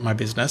 my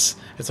business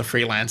as a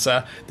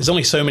freelancer, there's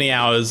only so many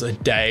hours a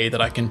day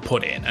that I can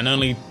put in and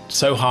only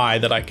so high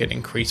that I can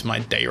increase my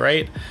day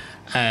rate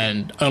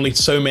and only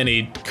so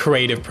many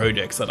creative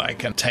projects that I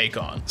can take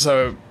on.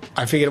 So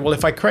I figured, well,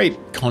 if I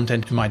create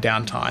content in my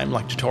downtime,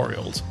 like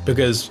tutorials,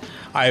 because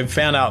I've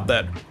found out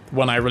that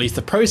when I released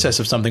the process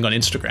of something on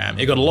Instagram,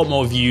 it got a lot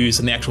more views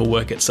than the actual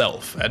work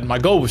itself. And my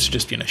goal was to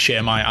just,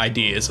 share my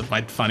ideas of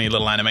my funny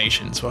little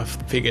animations. So I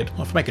figured,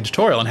 well, if I make a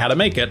tutorial on how to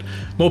make it,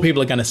 more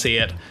people are going to see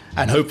it.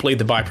 And hopefully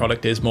the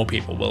byproduct is more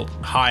people will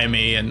hire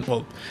me and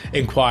will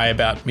inquire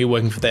about me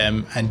working for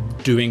them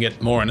and doing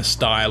it more in a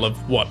style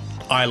of what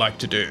I like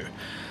to do.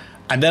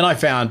 And then I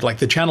found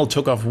the channel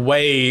took off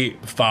way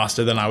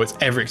faster than I was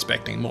ever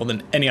expecting, more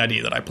than any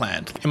idea that I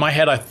planned. In my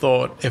head, I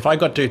thought if I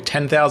got to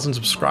 10,000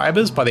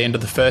 subscribers by the end of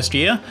the first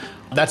year,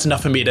 that's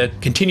enough for me to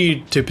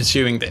continue to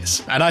pursuing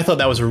this. And I thought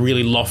that was a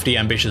really lofty,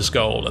 ambitious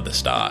goal at the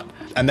start.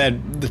 And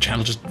then the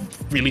channel just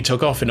really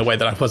took off in a way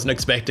that I wasn't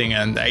expecting.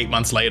 And 8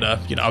 months later,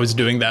 I was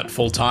doing that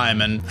full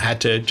time and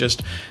had to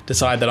just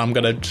decide that I'm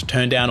going to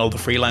turn down all the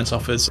freelance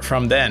offers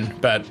from then.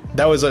 But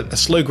that was a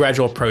slow,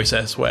 gradual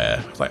process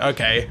where it's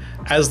okay,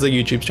 as the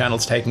YouTube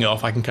channel's taking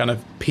off, I can kind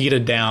of peter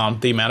down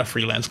the amount of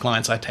freelance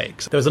clients I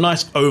take. So there was a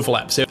nice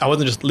overlap. So I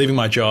wasn't just leaving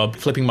my job,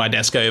 flipping my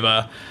desk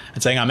over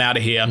and saying, I'm out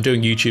of here, I'm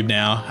doing YouTube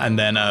now. And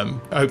then I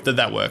hope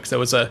that works. There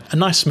was a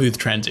nice, smooth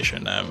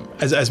transition,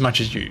 as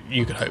much as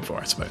you could hope for,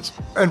 I suppose.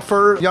 And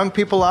for young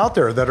people out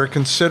there that are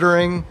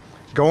considering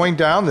going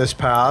down this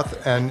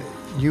path, and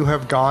you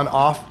have gone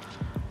off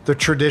the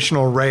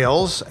traditional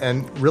rails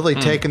and really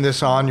taken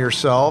this on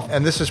yourself,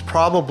 and this is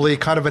probably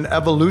kind of an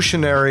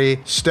evolutionary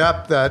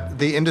step that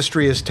the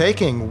industry is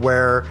taking,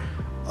 where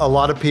a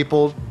lot of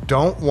people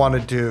don't want to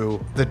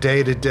do the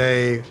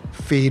day-to-day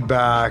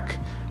feedback,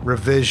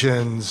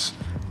 revisions,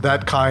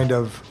 that kind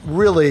of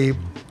really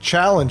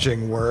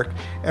challenging work,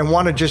 and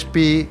want to just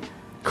be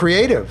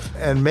creative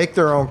and make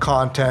their own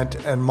content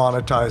and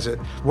monetize it.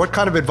 What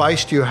kind of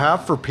advice do you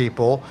have for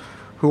people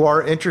who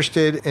are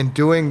interested in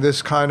doing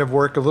this kind of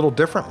work a little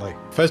differently?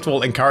 First of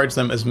all, encourage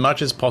them as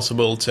much as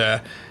possible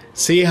to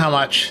see how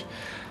much,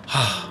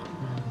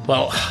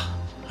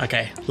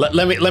 okay,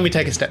 let me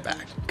take a step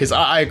back, because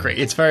I agree.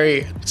 It's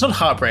not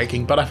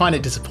heartbreaking, but I find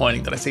it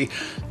disappointing that I see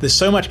there's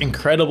so much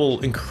incredible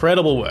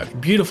work,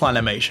 beautiful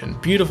animation,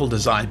 beautiful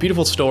design,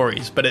 beautiful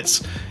stories, but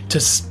it's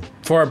just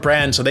for a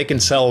brand so they can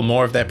sell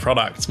more of their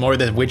products, more of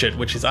their widget,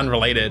 which is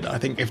unrelated. I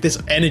think if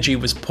this energy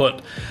was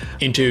put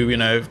into,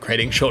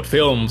 creating short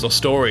films or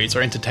stories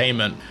or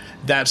entertainment,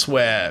 that's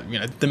where,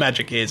 the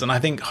magic is. And I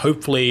think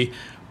hopefully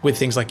with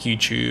things like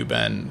YouTube,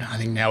 and I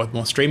think now with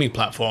more streaming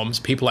platforms,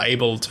 people are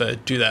able to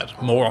do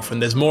that more often.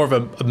 There's more of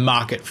a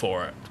market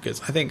for it,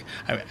 because I think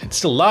it's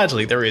still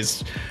largely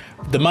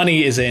the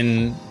money is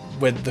in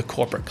with the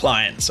corporate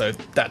client. So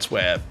that's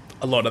where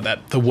a lot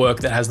of the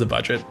work that has the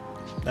budget,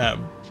 that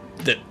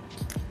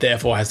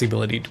therefore has the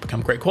ability to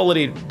become great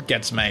quality,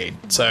 gets made.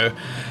 So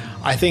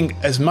I think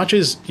as much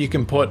as you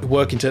can put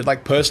work into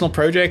personal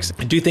projects,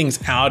 do things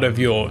out of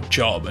your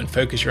job and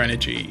focus your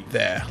energy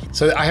there.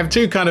 So I have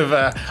two kind of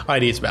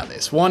ideas about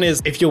this. One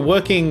is, if you're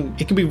working,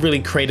 it can be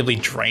really creatively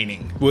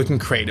draining, working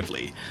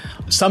creatively.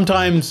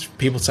 Sometimes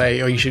people say,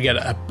 you should get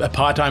a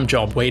part-time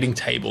job waiting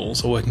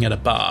tables or working at a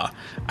bar,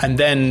 and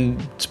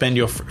then spend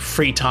your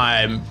free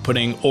time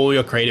putting all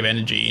your creative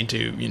energy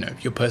into,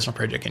 your personal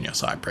project and your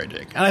side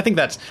project. And I think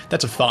that's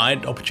a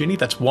fine opportunity.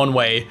 That's one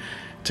way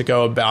to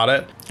go about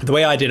it. The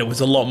way I did it was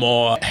a lot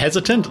more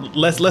hesitant,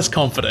 less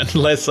confident,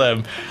 less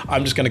I'm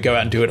just going to go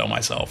out and do it on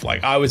myself.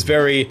 I was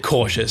very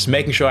cautious,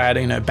 making sure I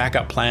had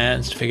backup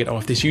plans to figure out,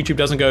 if this YouTube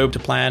doesn't go to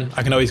plan,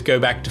 I can always go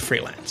back to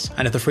freelance.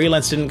 And if the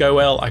freelance didn't go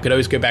well, I could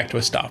always go back to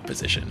a staff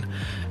position.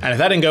 And if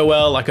that didn't go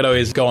well, I could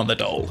always go on the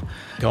dole,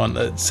 go on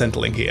the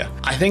Centrelink here.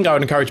 I think I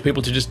would encourage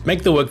people to just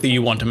make the work that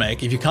you want to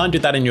make. If you can't do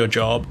that in your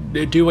job,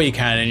 do what you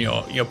can in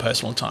your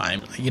personal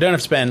time. You don't have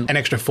to spend an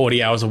extra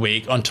 40 hours a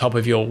week on top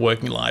of your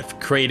working life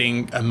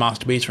creating a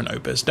masterpiece or an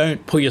opus.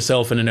 Don't put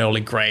yourself in an early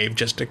grave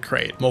just to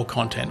create more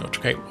content or to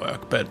create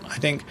work. But I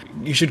think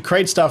you should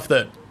create stuff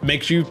that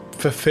makes you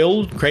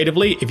fulfilled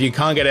creatively, if you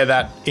can't get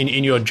that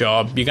in your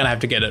job, you're going to have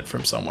to get it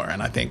from somewhere.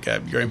 And I think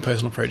your own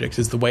personal projects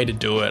is the way to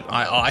do it.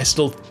 I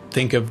still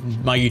think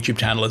of my YouTube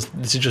channel as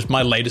this is just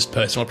my latest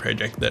personal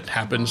project that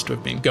happens to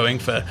have been going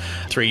for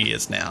 3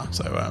 years now.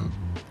 So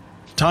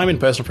time in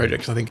personal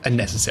projects, I think, are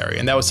necessary.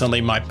 And that was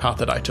certainly my path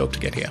that I took to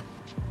get here.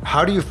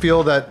 How do you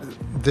feel that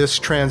this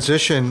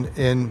transition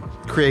in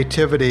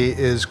creativity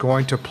is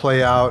going to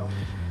play out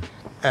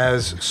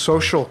as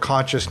social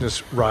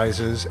consciousness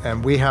rises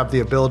and we have the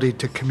ability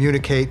to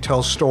communicate,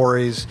 tell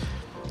stories,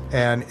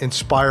 and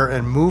inspire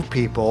and move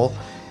people?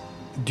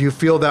 Do you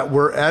feel that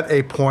we're at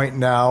a point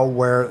now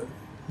where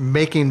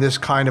making this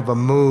kind of a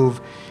move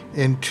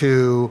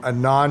into a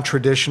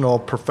non-traditional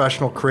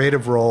professional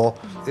creative role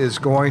is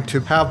going to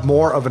have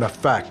more of an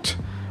effect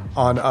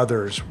on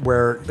others,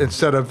 where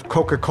instead of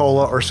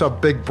Coca-Cola or some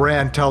big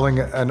brand telling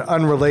an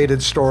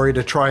unrelated story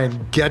to try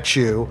and get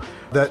you,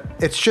 that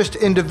it's just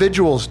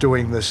individuals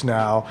doing this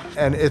now,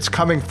 and it's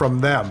coming from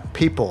them,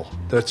 people.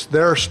 That's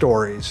their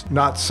stories,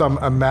 not some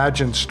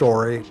imagined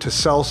story to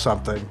sell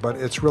something, but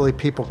it's really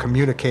people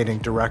communicating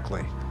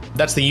directly.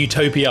 That's the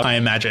utopia, I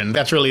imagine.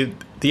 That's really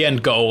the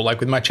end goal. Like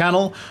with my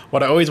channel,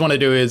 what I always want to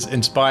do is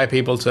inspire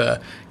people to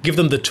give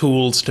them the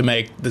tools to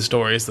make the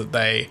stories that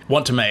they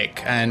want to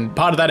make. And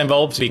part of that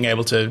involves being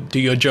able to do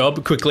your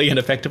job quickly and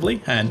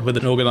effectively and with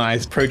an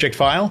organized project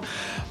file.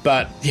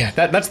 But yeah,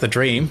 that's the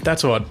dream.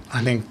 That's what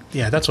I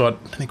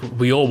think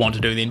we all want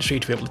to do in the industry,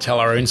 to be able to tell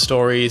our own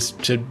stories,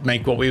 to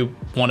make what we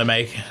want to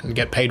make and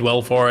get paid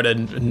well for it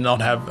and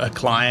not have a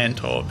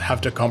client or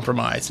have to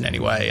compromise in any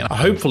way. And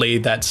hopefully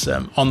that's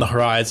on the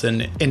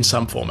horizon in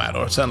some format,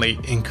 or certainly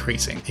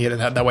increasing.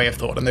 That way of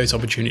thought and those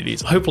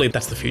opportunities. Hopefully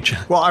that's the future.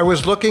 Well, I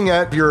was looking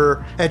at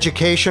your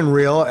education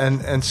reel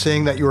and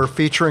seeing that you were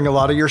featuring a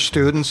lot of your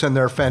students and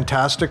their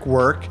fantastic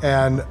work.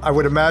 And I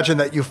would imagine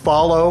that you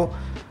follow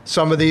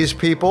some of these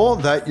people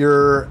that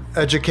you're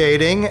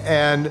educating.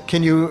 And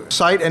can you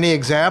cite any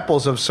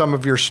examples of some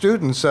of your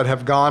students that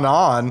have gone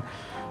on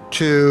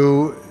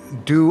to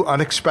do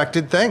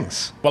unexpected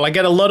things? Well, I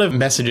get a lot of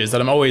messages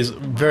that I'm always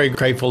very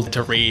grateful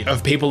to read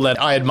of people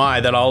that I admire,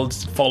 that I'll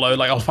follow.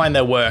 Like I'll find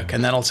their work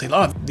and then I'll say,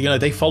 oh,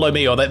 they follow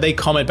me, or they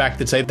comment back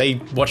that say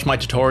they watch my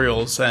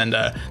tutorials and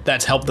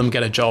that's helped them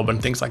get a job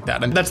and things like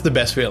that. And that's the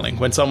best feeling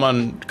when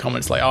someone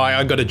comments like, oh,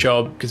 I got a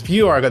job because of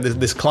you, or I got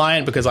this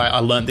client because I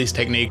learned this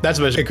technique. That's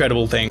the most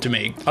incredible thing to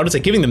me. I would say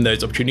giving them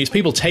those opportunities,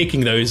 people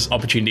taking those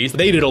opportunities.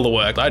 They did all the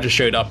work. I just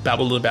showed up,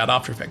 babbled about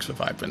After Effects for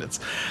 5 minutes.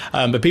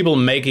 But people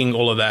making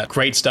all of that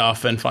great stuff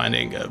and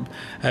finding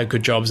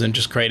good jobs and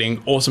just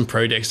creating awesome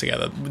projects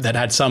together that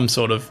had some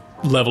sort of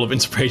level of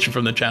inspiration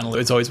from the channel.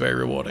 It's always very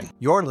rewarding.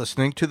 You're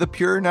listening to The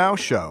Pure Now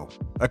Show,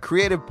 a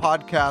creative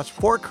podcast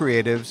for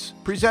creatives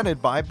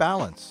presented by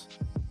Balance.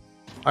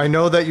 I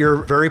know that you're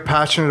very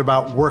passionate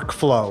about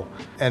workflow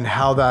and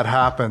how that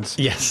happens.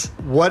 Yes.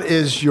 What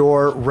is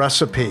your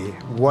recipe?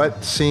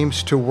 What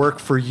seems to work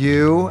for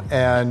you?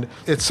 And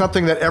it's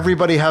something that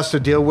everybody has to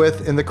deal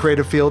with in the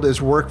creative field is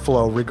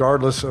workflow,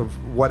 regardless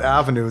of what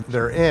avenue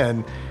they're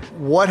in.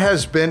 What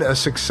has been a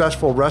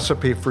successful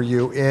recipe for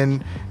you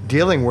in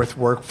dealing with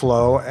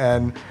workflow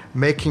and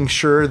making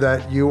sure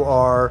that you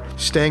are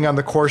staying on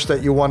the course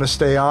that you want to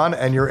stay on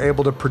and you're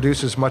able to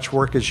produce as much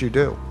work as you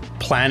do?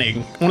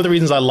 Planning. One of the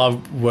reasons I love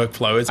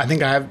workflow is I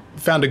think I have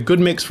found a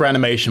good mix for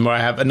animation where I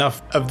have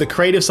enough of the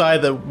creative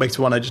side that makes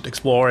me want to just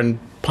explore and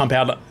pump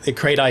out,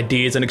 create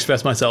ideas and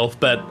express myself,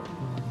 but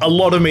a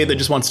lot of me that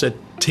just wants to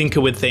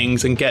tinker with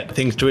things and get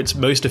things to its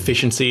most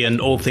efficiency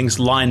and all things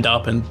lined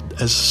up and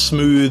as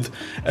smooth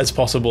as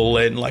possible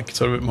in like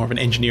sort of more of an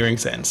engineering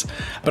sense.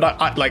 But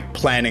I like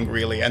planning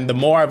really. And the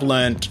more I've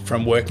learned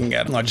from working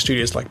at large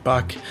studios like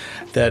Buck,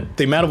 that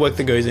the amount of work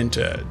that goes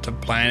into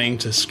planning,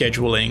 to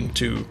scheduling,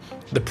 to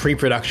the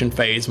pre-production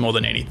phase more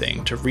than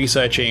anything, to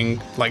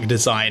researching, like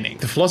designing.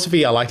 The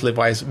philosophy I like to live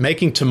by is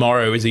making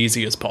tomorrow as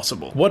easy as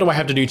possible. What do I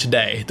have to do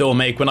today that will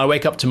make when I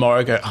wake up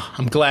tomorrow go, oh,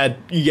 I'm glad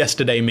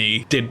yesterday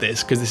me did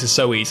this because this is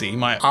so easy.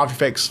 My After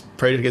Effects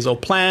project is all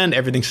planned,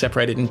 everything's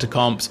separated into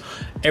comps,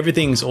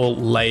 everything's all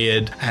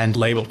layered and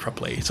labeled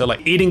properly. So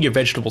like eating your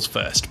vegetables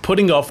first,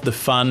 putting off the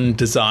fun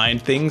design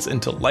things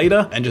until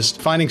later, and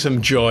just finding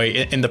some joy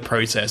in the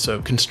process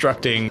of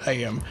constructing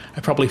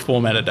a properly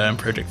formatted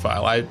project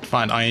file. I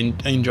find I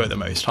enjoy the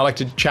most. I like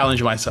to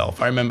challenge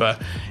myself. I remember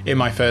in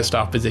my first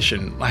staff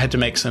position, I had to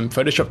make some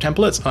Photoshop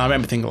templates, and I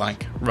remember thinking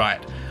like, right,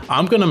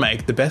 I'm going to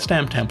make the best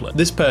damn template.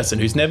 This person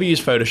who's never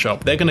used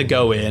Photoshop, they're going to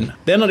go in,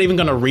 they're not even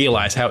going to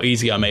realize how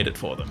easy I made it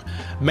for them.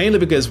 Mainly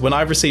because when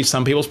I've received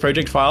some people's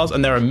project files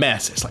and they're a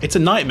mess, it's a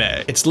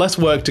nightmare. It's less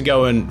work to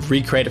go and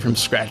recreate it from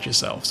scratch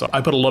yourself. So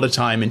I put a lot of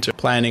time into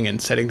planning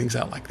and setting things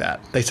out like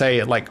that. They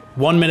say like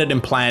 1 minute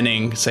in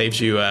planning saves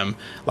you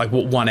like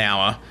 1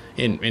 hour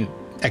in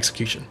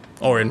execution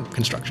or in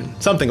construction,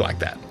 something like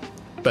that.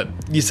 But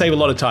you save a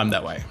lot of time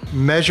that way.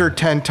 Measure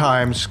 10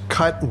 times,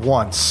 cut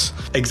once.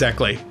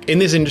 Exactly. In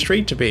this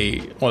industry,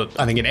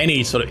 I think in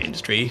any sort of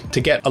industry,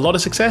 to get a lot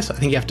of success, I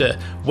think you have to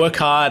work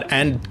hard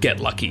and get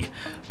lucky.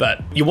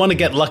 But you want to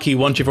get lucky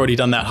once you've already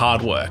done that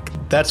hard work.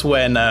 That's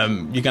when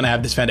you're going to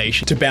have this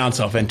foundation to bounce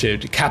off and to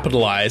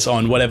capitalize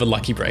on whatever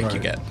lucky break you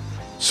get.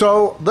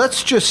 So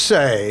let's just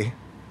say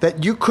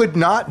that you could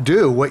not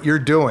do what you're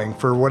doing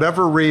for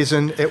whatever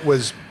reason. It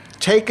was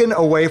taken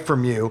away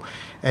from you,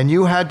 and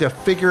you had to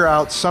figure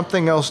out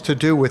something else to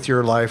do with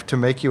your life to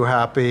make you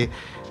happy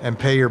and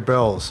pay your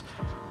bills.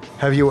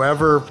 Have you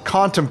ever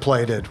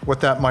contemplated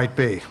what that might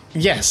be?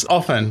 Yes,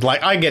 often.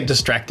 Like, I get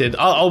distracted.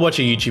 I'll watch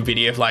a YouTube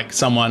video of like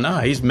someone,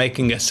 he's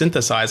making a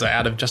synthesizer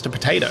out of just a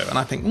potato. And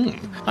I think,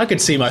 I could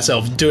see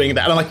myself doing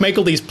that. And like make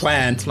all these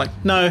plans. I'm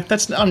like, no,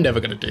 I'm never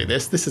going to do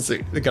this. This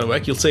isn't going to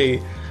work. You'll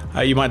see.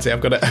 You might say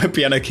I've got a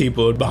piano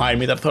keyboard behind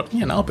me that I thought,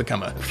 I'll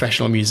become a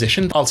professional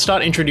musician. I'll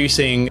start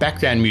introducing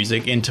background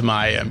music into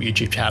my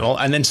YouTube channel,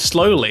 and then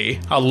slowly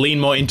I'll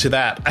lean more into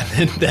that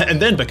and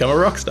then become a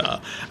rock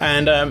star.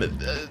 And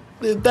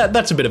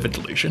that's a bit of a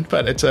delusion,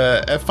 but it's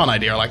a fun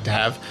idea I like to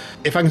have.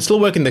 If I can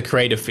still work in the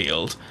creative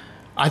field,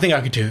 I think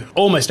I could do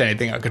almost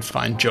anything I could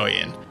find joy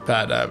in.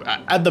 But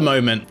at the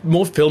moment,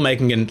 more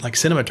filmmaking and like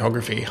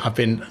cinematography, I've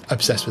been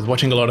obsessed with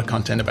watching a lot of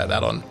content about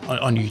that on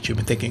YouTube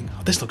and thinking,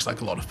 this looks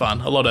like a lot of fun,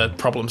 a lot of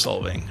problem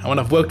solving. And when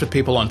I've worked with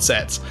people on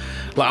sets,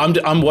 like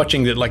I'm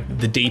watching the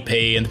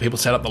DP and the people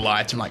set up the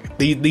lights. I'm like,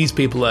 these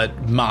people are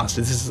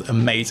masters. This is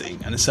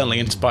amazing, and it certainly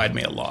inspired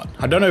me a lot.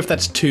 I don't know if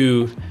that's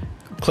too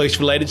close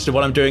related to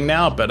what I'm doing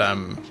now, but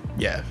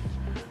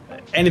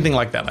anything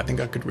like that, I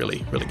think I could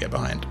really, really get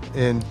behind.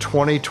 In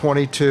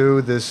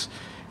 2022, this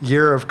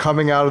year of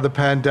coming out of the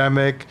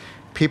pandemic,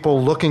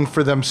 people looking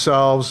for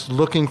themselves,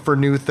 looking for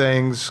new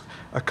things,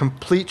 a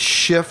complete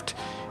shift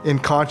in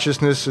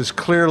consciousness is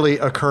clearly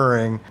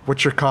occurring.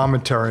 What's your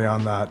commentary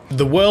on that?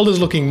 The world is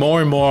looking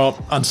more and more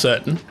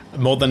uncertain,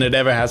 more than it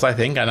ever has, I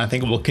think, and I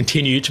think it will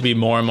continue to be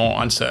more and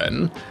more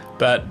uncertain.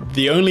 But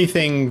the only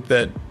thing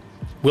that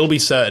will be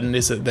certain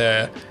is that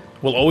there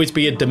will always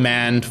be a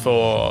demand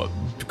for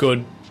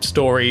good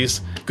stories,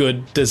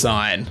 good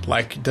design.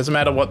 Like, it doesn't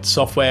matter what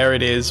software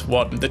it is,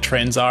 what the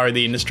trends are in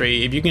the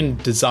industry. If you can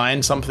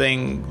design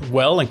something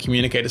well and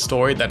communicate a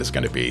story, that is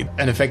going to be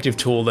an effective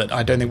tool that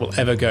I don't think will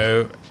ever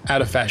go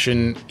out of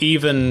fashion.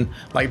 Even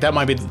like that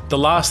might be the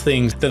last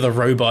thing that the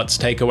robots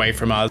take away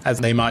from us as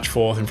they march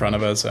forth in front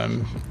of us,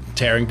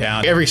 tearing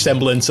down every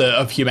semblance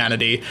of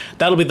humanity.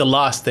 That'll be the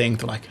last thing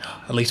to like,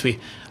 at least we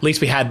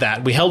had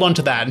that. We held on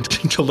to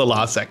that until the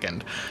last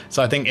second.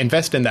 So I think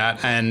invest in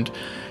that and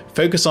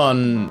focus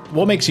on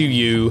what makes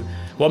you,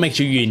 what makes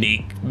you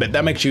unique, but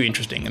that makes you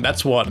interesting. And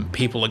that's what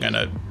people are going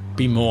to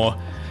be more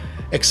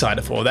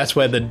excited for. That's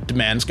where the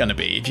demand's going to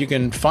be. If you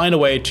can find a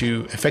way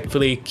to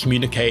effectively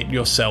communicate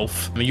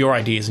yourself, your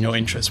ideas and your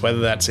interests, whether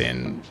that's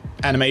in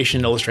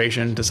animation,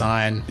 illustration,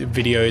 design,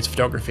 videos,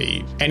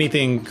 photography,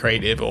 anything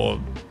creative,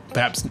 or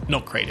perhaps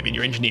not creative in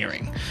your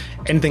engineering,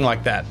 anything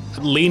like that,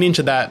 lean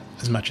into that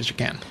as much as you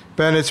can.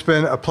 Ben, it's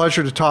been a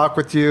pleasure to talk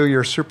with you.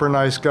 You're a super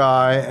nice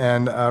guy,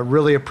 and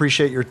really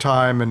appreciate your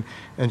time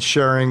and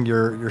sharing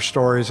your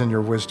stories and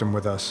your wisdom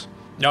with us.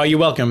 Oh, you're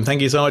welcome.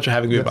 Thank you so much for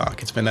having me,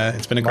 Mark. It's been a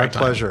great My time.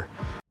 pleasure.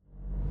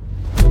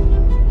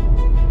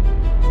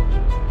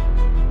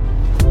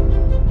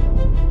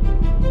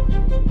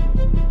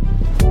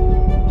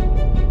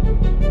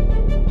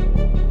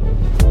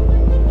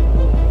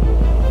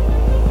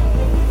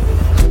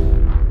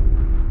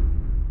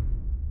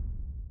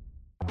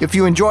 If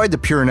you enjoyed the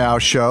Pure Now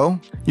show,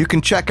 you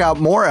can check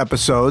out more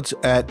episodes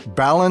at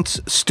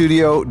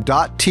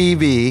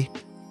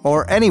balancestudio.tv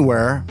or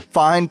anywhere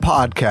fine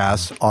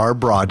podcasts are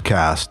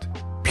broadcast.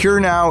 Pure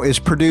Now is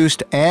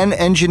produced and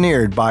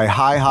engineered by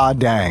Hai Ha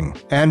Dang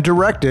and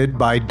directed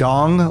by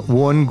Dong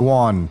Woon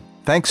Guan.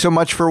 Thanks so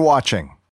much for watching.